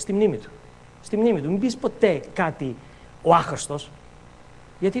λέω και στη μνήμη του. Στη μνήμη του. Μην πεις ποτέ κάτι ο άχρηστος,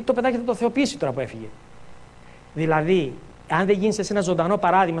 γιατί το παιδάκι θα το θεοποιήσει τώρα που έφυγε. Δηλαδή, αν δεν γίνεις εσύ ένα ζωντανό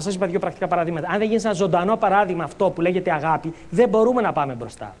παράδειγμα, σας είπα δύο πρακτικά παραδείγματα. Αν δεν γίνεις ένα ζωντανό παράδειγμα αυτό που λέγεται αγάπη, δεν μπορούμε να πάμε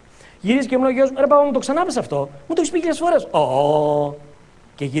μπροστά. Γυρίζει και μου λέει ο γιος μου, ρε παπά, μου το ξανάπες αυτό. Μου το έχεις πει χιλιάδες φορές.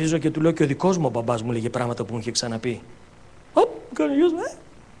 Και γυρίζω και του λέω και ο δικός μου ο μπαμπάς μου λέγε πράγματα που μου είχε ξαναπεί. Κάνει ο γιος μου,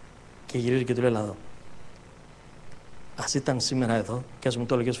 Και γυρίζω και του λέω, έλα εδώ. Ας ήταν σήμερα εδώ και ας μου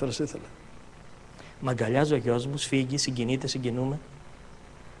το έλεγες φορές ήθελα. Μ' αγκαλιάζει ο γιος μου, σφίγγει, συγκινείται, συγκινούμε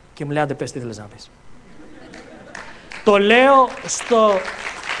και μου λέει, άντε πες τι θέλεις να πεις. Το λέω στο...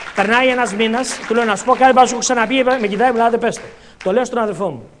 Περνάει ένας μήνας, του λέω να σου πω κάτι, σου έχω ξαναπεί, με κοιτάει, μου λέει, άντε πες το λέω στον αδερφό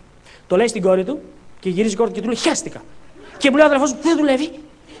μου. Το λέει στην κόρη του και γυρίζει η κόρη του και του λέει, χαίστηκα. Και μου λέει ο αδερφός μου, δεν δουλεύει.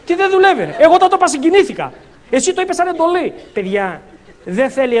 Τι δεν δουλεύει, ρε. Εγώ τότε συγκινήθηκα. Εσύ το είπες σαν εντολή. Παιδιά, δεν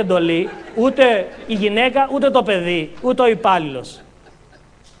θέλει εντολή ούτε η γυναίκα, ούτε το παιδί, ούτε ο υπάλληλος.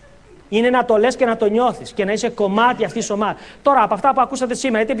 Είναι να το λες και να το νιώθεις και να είσαι κομμάτι αυτής της ομάδας. Τώρα, από αυτά που ακούσατε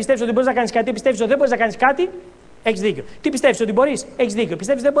σήμερα, είτε πιστεύεις ότι μπορείς να κάνεις κάτι, είτε πιστεύεις ότι δεν μπορείς να κάνεις κάτι, έχεις δίκιο. Τι πιστεύεις ότι μπορείς, έχεις δίκιο.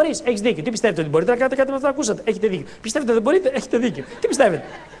 Πιστεύεις ότι δεν μπορείς, έχεις δίκιο. Τι πιστεύετε ότι μπορείτε να κάνετε κάτι με αυτό που ακούσατε, έχετε δίκιο. Πιστεύετε ότι δεν μπορείτε, έχετε δίκιο. Τι πιστεύετε,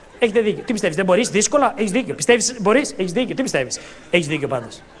 έχετε δίκιο. Τι πιστεύεις, δεν μπορείς, δύσκολα, έχεις δίκιο. Πιστεύεις, μπορείς, έχεις δίκιο. Τι πιστεύεις, έχεις δίκιο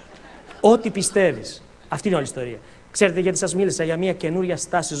πάντως. Ό,τι πιστεύεις. Αυτή είναι όλη η ιστορία. Ξέρετε γιατί σας μίλησα για μια καινούρια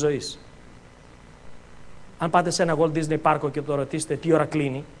στάση ζωής. Αν πάτε σε ένα Walt Disney πάρκο και το ρωτήσετε τι ώρα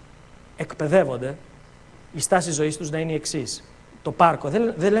κλείνει, εκπαιδεύονται η στάση ζωής τους να είναι η εξής. Το πάρκο,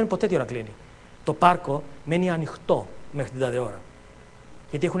 δεν λένε ποτέ τι ώρα κλείνει. Το πάρκο μένει ανοιχτό μέχρι την τάδε ώρα.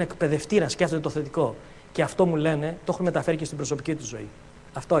 Γιατί έχουν εκπαιδευτεί να σκέφτονται το θετικό. Και αυτό μου λένε, το έχουν μεταφέρει και στην προσωπική του ζωή.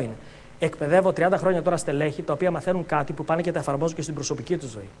 Αυτό είναι. Εκπαιδεύω 30 χρόνια τώρα στελέχη, τα οποία μαθαίνουν κάτι που πάνε και τα εφαρμόζουν και στην προσωπική του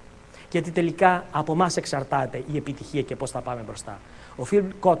ζωή. Γιατί τελικά από εμάς εξαρτάται η επιτυχία και πώς θα πάμε μπροστά. Ο Φιλ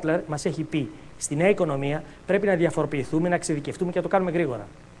Κότλερ μας έχει πει: στη νέα οικονομία πρέπει να διαφοροποιηθούμε, να εξειδικευτούμε και να το κάνουμε γρήγορα.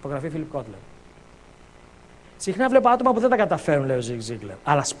 Υπογραφή Φιλ Κότλερ. Συχνά βλέπω άτομα που δεν τα καταφέρουν, λέει ο Ζιγκ Ζίγκλερ.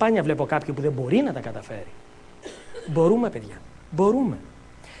 Αλλά σπάνια βλέπω κάποιον που δεν μπορεί να τα καταφέρει. Μπορούμε, παιδιά. Μπορούμε.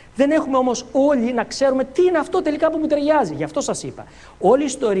 Δεν έχουμε όμως όλοι να ξέρουμε τι είναι αυτό τελικά που μου ταιριάζει. Γι' αυτό σας είπα. Όλη η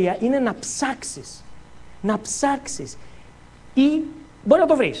ιστορία είναι να ψάξεις. Να ψάξεις. Ή μπορεί να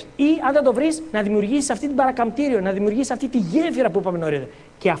το βρεις. Ή αν δεν το βρεις, να δημιουργήσεις αυτή την παρακαμπτήριο, να δημιουργήσεις αυτή τη γέφυρα που είπαμε νωρίτερα.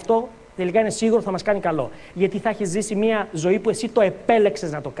 Και αυτό τελικά είναι σίγουρο θα μας κάνει καλό. Γιατί θα έχεις ζήσει μια ζωή που εσύ το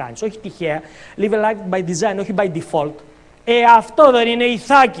επέλεξες να το κάνεις. Όχι τυχαία. Live a life by design, όχι by default. Αυτό δεν είναι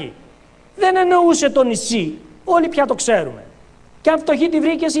ηθάκι. Δεν εννοούσε το νησί. Όλοι πια το ξέρουμε. Και αν φτωχή τη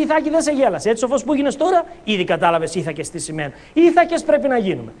βρήκες, η ηθάκι δεν σε γέλασε. Έτσι, σοφός που γίνες τώρα, ήδη κατάλαβες ήθακες τι σημαίνει. Ήθακες πρέπει να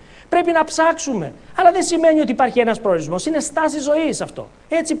γίνουμε. Πρέπει να ψάξουμε. Αλλά δεν σημαίνει ότι υπάρχει ένας προορισμός. Είναι στάση ζωής αυτό.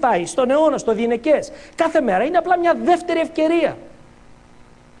 Έτσι πάει στον αιώνα, στο διηνεκές. Κάθε μέρα είναι απλά μια δεύτερη ευκαιρία.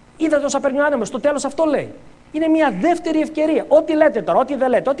 Είδατε όσα παίρνει ο άνεμος, στο τέλος αυτό λέει. Είναι μια δεύτερη ευκαιρία. Ό,τι λέτε τώρα, ό,τι δεν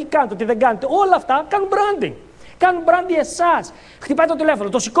λέτε, ό,τι κάνετε, ό,τι δεν κάνετε, όλα αυτά κάνουν branding. Κάνουν branding εσάς. Χτυπάει το τηλέφωνο,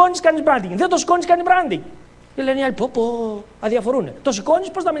 το σηκώνεις, κάνεις branding. Δεν το σηκώνεις, κάνει branding. Και λένε οι άλλοι, πω, αδιαφορούνε. Το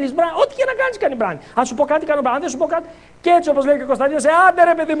σηκώνεις, πώς θα μιλήσεις, ό,τι και να κάνεις, κάνει branding. Αν σου πω κάτι, κάνω branding. Αν δεν σου πω κάτι, και έτσι όπως λέει και ο Κωνσταντίνος, άντε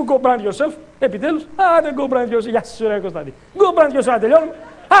ρε παιδί μου, go brand yourself. Επιτέλους, άντε go brand yourself. Γεια σας, ρε Κωνσταντίνο. Go brand yourself, τελειώνουμε.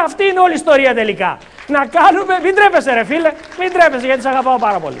 Αυτή είναι όλη η ιστορία τελικά. Να κάνουμε, μην τρέπεσαι ρε φίλε, μην τρέπεσαι γιατί σε αγαπάω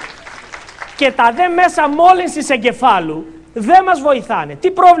πάρα πολύ. Και τα δε μέσα μόλυνσης εγκεφάλου δεν μας βοηθάνε.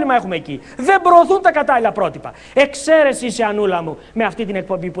 Τι πρόβλημα έχουμε εκεί? Δεν προωθούν τα κατάλληλα πρότυπα. Εξαίρεση είσαι, Ανούλα μου, με αυτή την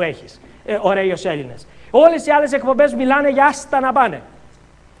εκπομπή που έχεις. Ωραίοι ως Έλληνες. Όλες οι άλλες εκπομπές μιλάνε για άστα να πάνε.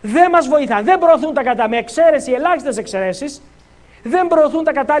 Δεν μας βοηθάνε. Δεν προωθούν τα κατάλληλα. Με εξαίρεση, ελάχιστες εξαιρέσεις, δεν προωθούν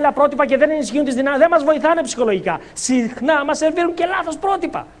τα κατάλληλα πρότυπα και δεν ενισχύουν τις δυνάμεις. Δεν μας βοηθάνε ψυχολογικά. Συχνά μας σερβίρουν και λάθος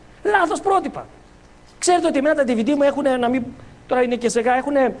πρότυπα. Λάθος πρότυπα. Ξέρετε ότι εμένα τα DVD μου έχουν, να μην. Τώρα είναι και σεγά,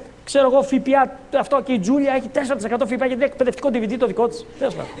 έχουν, ξέρω εγώ, ΦΠΑ. Αυτό και η Τζούλια έχει 4% ΦΠΑ γιατί είναι εκπαιδευτικό DVD το δικό της.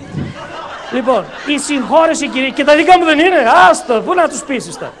 Λοιπόν, η συγχώρεση, κυρίες, και τα δικά μου δεν είναι. Άστο, πού να τους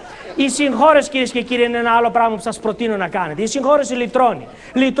πείσεις τώρα. Η συγχώρεση, κυρίες και κύριοι, είναι ένα άλλο πράγμα που σας προτείνω να κάνετε. Η συγχώρεση λυτρώνει.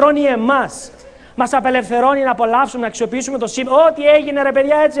 Λυτρώνει εμάς. Μας απελευθερώνει να απολαύσουμε, να αξιοποιήσουμε το σήμερα. Ό,τι έγινε, ρε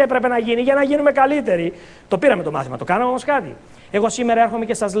παιδιά, έτσι έπρεπε να γίνει για να γίνουμε καλύτεροι. Το πήραμε το μάθημα, το κάναμε όμως κάτι. Εγώ σήμερα έρχομαι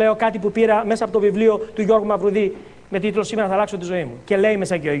και σας λέω κάτι που πήρα μέσα από το βιβλίο του Γιώργου Μαυρουδή με τίτλο «Σήμερα θα αλλάξω τη ζωή μου». Και λέει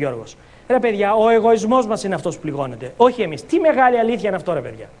μέσα και ο Γιώργος: ρε παιδιά, ο εγωισμός μας είναι αυτός που πληγώνεται. Όχι εμείς. Τι μεγάλη αλήθεια είναι αυτό, ρε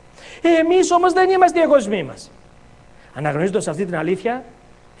παιδιά. Εμείς όμως δεν είμαστε οι εγωισμοί μας. Αναγνωρίζοντας αυτή την αλήθεια,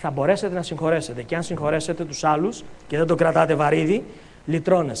 θα μπορέσετε να συγχωρέσετε. Και αν συγχωρέσετε τους άλλους και δεν το κρατάτε βαρύδι,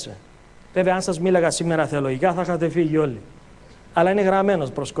 λυτρώνεσαι. Βέβαια, αν σας μίλαγα σήμερα θεολογικά, θα είχατε φύγει όλοι. Αλλά είναι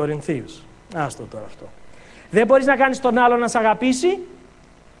γραμμένος προς Κορινθίους. Άστο τώρα αυτό. Δεν μπορείς να κάνεις τον άλλο να σε αγαπήσει,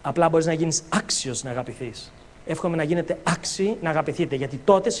 απλά μπορείς να γίνεις άξιος να αγαπηθείς. Εύχομαι να γίνετε άξιοι να αγαπηθείτε, γιατί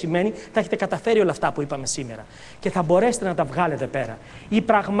τότε σημαίνει θα έχετε καταφέρει όλα αυτά που είπαμε σήμερα και θα μπορέσετε να τα βγάλετε πέρα. Η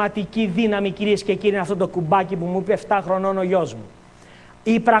πραγματική δύναμη, κυρίες και κύριοι, είναι αυτό το κουμπάκι που μου είπε 7 χρονών ο γιος μου.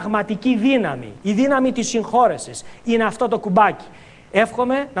 Η πραγματική δύναμη, η δύναμη της συγχώρεσης είναι αυτό το κουμπάκι.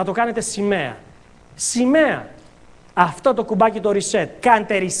 Εύχομαι να το κάνετε σημαία. Σημαία. Αυτό το κουμπάκι το reset.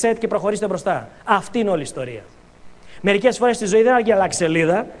 Κάντε reset και προχωρήστε μπροστά. Αυτή είναι όλη η ιστορία. Μερικές φορές στη ζωή δεν αρκεί να αλλάξει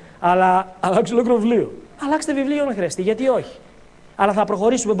σελίδα, αλλά αλλάξει ολόκληρο βιβλίο. Αλλάξτε βιβλίο αν χρειαστεί, γιατί όχι. Αλλά θα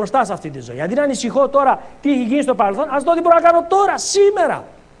προχωρήσουμε μπροστά σε αυτή τη ζωή. Αντί να ανησυχώ τώρα τι έχει γίνει στο παρελθόν, ας δω τι μπορώ να κάνω τώρα, σήμερα.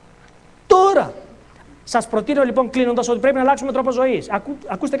 Τώρα. Σας προτείνω λοιπόν κλείνοντας ότι πρέπει να αλλάξουμε τρόπο ζωής.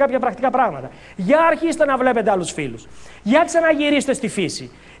 Ακούστε κάποια πρακτικά πράγματα. Για αρχίστε να βλέπετε άλλους φίλους. Για ξαναγυρίστε στη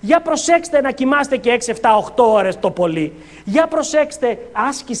φύση. Για προσέξτε να κοιμάστε και 6, 7, 8 ώρες το πολύ. Για προσέξτε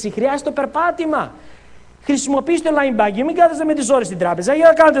άσκηση, χρειάζεται το περπάτημα. Χρησιμοποιήστε online banking, μην κάθεστε με τις ώρες στην τράπεζα.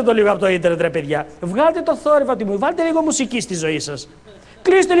 Για κάντε το λίγο από το ίντερνετ, ρε παιδιά. Βγάλτε το θόρυβο από τη μου, βάλτε λίγο μουσική στη ζωή σας.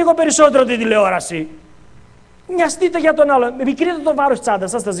 Κλείστε λίγο περισσότερο τη τηλεόραση. Νοιαστείτε για τον άλλο. Μικρείτε το βάρος της τσάντας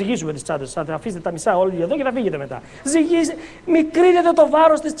σας, θα ζυγίσουμε τις τσάντες σας. Θα αφήσετε τα μισά όλοι εδώ και θα φύγετε μετά. Μικρείτε το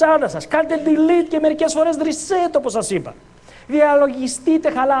βάρος της τσάντας σας. Κάντε delete και μερικές φορές reset, όπως σας είπα.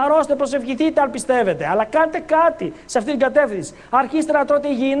 Διαλογιστείτε, χαλαρώστε, προσευχηθείτε αν πιστεύετε. Αλλά κάντε κάτι σε αυτή την κατεύθυνση. Αρχίστε να τρώτε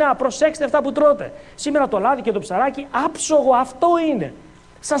υγιεινά. Προσέξτε αυτά που τρώτε. Σήμερα το λάδι και το ψαράκι άψογο, αυτό είναι.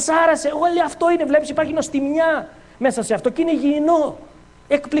 Σας άρεσε, όλοι αυτό είναι. Βλέπεις, υπάρχει νοστιμιά μέσα σε αυτό και είναι υγιεινό.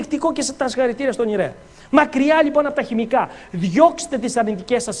 Εκπληκτικό και τα συγχαρητήρια στον Ιρέα. Μακριά λοιπόν από τα χημικά. Διώξτε τις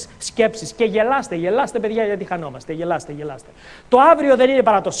αρνητικές σας σκέψεις και γελάστε. Γελάστε, παιδιά, γιατί χανόμαστε. Γελάστε. Το αύριο δεν είναι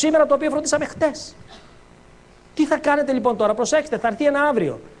παρά το σήμερα, το οποίο φροντίσαμε χτες. Τι θα κάνετε λοιπόν τώρα, προσέξτε, θα έρθει ένα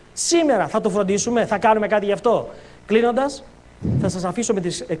αύριο. Σήμερα θα το φροντίσουμε, θα κάνουμε κάτι γι' αυτό. Κλείνοντας, θα σας αφήσω με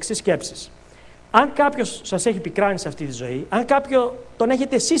τις εξής σκέψεις. Αν κάποιος σας έχει πικράνει σε αυτή τη ζωή, αν κάποιον τον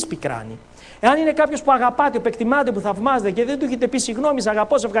έχετε εσείς πικράνει, εάν είναι κάποιος που αγαπάτε, που εκτιμάτε, που θαυμάζετε και δεν του έχετε πει συγγνώμη, σε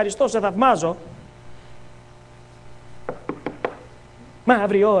αγαπώ, σε ευχαριστώ, σε θαυμάζω. Μα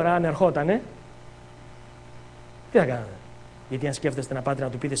αύριο ώρα, αν ερχότανε, τι θα κάνετε? Γιατί αν σκέφτεστε να πάτε να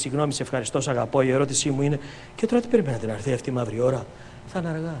του πείτε συγγνώμη, σε ευχαριστώ, σε αγαπώ, η ερώτησή μου είναι και τώρα τι περιμένετε να έρθει αυτή η μαύρη ώρα? Θα είναι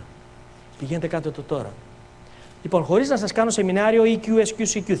αργά. Πηγαίνετε κάτω το τώρα. Λοιπόν, χωρίς να σας κάνω σεμινάριο EQ, SQ,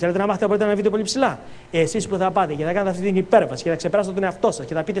 CQ, θέλετε να μάθετε μπορείτε να βείτε πολύ ψηλά. Εσείς που θα πάτε και θα κάνετε αυτή την υπέρβαση και θα ξεπεράσετε τον εαυτό σας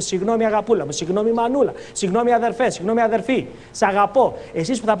και θα πείτε συγγνώμη αγαπούλα μου, συγγνώμη μανούλα, συγγνώμη αδερφέ, συγγνώμη αδερφή, σ' αγαπώ.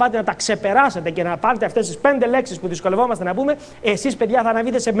 Εσείς που θα πάτε να τα ξεπεράσετε και να πάρετε αυτές τις 5 λέξεις που δυσκολευόμαστε να πούμε, εσείς παιδιά θα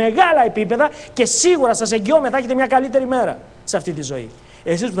αναβείτε σε μεγάλα επίπεδα και σίγουρα σας εγγυώμαι θα έχετε μια καλύτερη μέρα σε αυτή τη ζωή.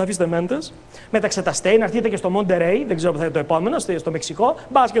 Εσείς που θα αφήσετε μέντες, μεταξε τα stay, να έρθετε και στο Monterey, δεν ξέρω που θα είναι το επόμενο, στο Μεξικό,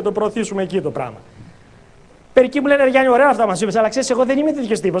 μπας και το προωθήσουμε εκεί το πράγμα. Περικοί μου λένε Γιάννη, ωραία αυτά μας είπες, αλλά ξέρεις, εγώ δεν είμαι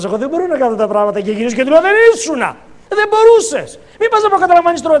τέτοιος τύπος. Εγώ δεν μπορώ να κάνω τα πράγματα και γυρίζω και του λέω δεν ήσουνα. Δεν μπορούσες. Μην πας να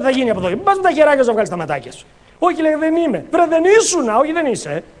προκαταλαμβάνεις τώρα τι θα γίνει από εδώ. Μην πας με τα χεράκια σου να βγάλεις τα ματάκια σου. Όχι, λέει δεν είμαι. Βρε δεν ήσουνα. Όχι, δεν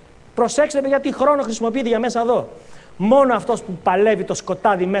είσαι. Προσέξτε γιατί χρόνο χρησιμοποιείτε για μέσα εδώ. Μόνο αυτός που παλεύει το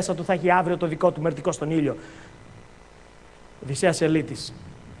σκοτάδι μέσα του θα έχει αύριο το δικό του μερτικό στον ήλιο. Οδυσσέας Ελίτης.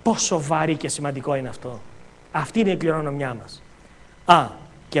 Πόσο βαρύ και σημαντικό είναι αυτό. Αυτή είναι η κληρονομιά μας. Α,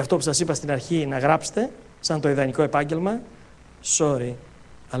 και αυτό που σας είπα στην αρχή να γράψετε. Σαν το ιδανικό επάγγελμα, sorry,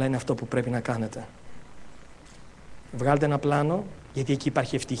 αλλά είναι αυτό που πρέπει να κάνετε. Βγάλτε ένα πλάνο, γιατί εκεί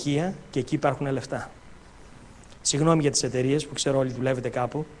υπάρχει ευτυχία και εκεί υπάρχουν λεφτά. Συγγνώμη για τις εταιρείες που ξέρω όλοι δουλεύετε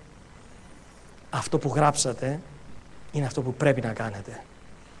κάπου. Αυτό που γράψατε είναι αυτό που πρέπει να κάνετε.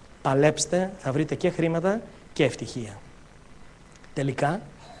 Παλέψτε, θα βρείτε και χρήματα και ευτυχία. Τελικά,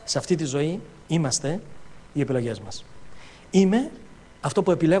 σε αυτή τη ζωή είμαστε οι επιλογές μας. Είμαι αυτό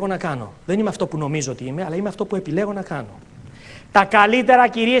που επιλέγω να κάνω. Δεν είμαι αυτό που νομίζω ότι είμαι, αλλά είμαι αυτό που επιλέγω να κάνω. Τα καλύτερα,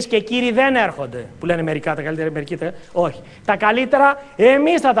 κυρίες και κύριοι, δεν έρχονται. Που λένε μερικά, τα καλύτερα, μερικοί. Όχι. Τα καλύτερα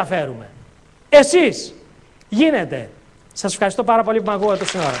εμείς θα τα φέρουμε. Εσείς. Γίνεται. Σας ευχαριστώ πάρα πολύ που με ακούγατε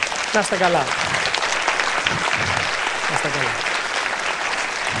τόση ώρα. Να είστε καλά. Να είστε καλά.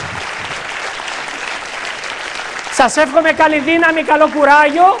 Σας εύχομαι καλή δύναμη, καλό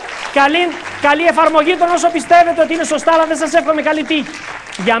κουράγιο, καλή εφαρμογή των όσο πιστεύετε ότι είναι σωστά, αλλά δεν σας εύχομαι καλή τύχη.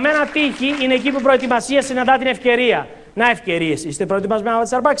 Για μένα τύχη είναι εκεί που προετοιμασία συναντά την ευκαιρία. Να ευκαιρίες. Είστε προετοιμασμένοι να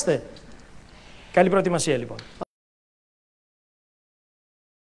τις αρπάξετε? Καλή προετοιμασία λοιπόν.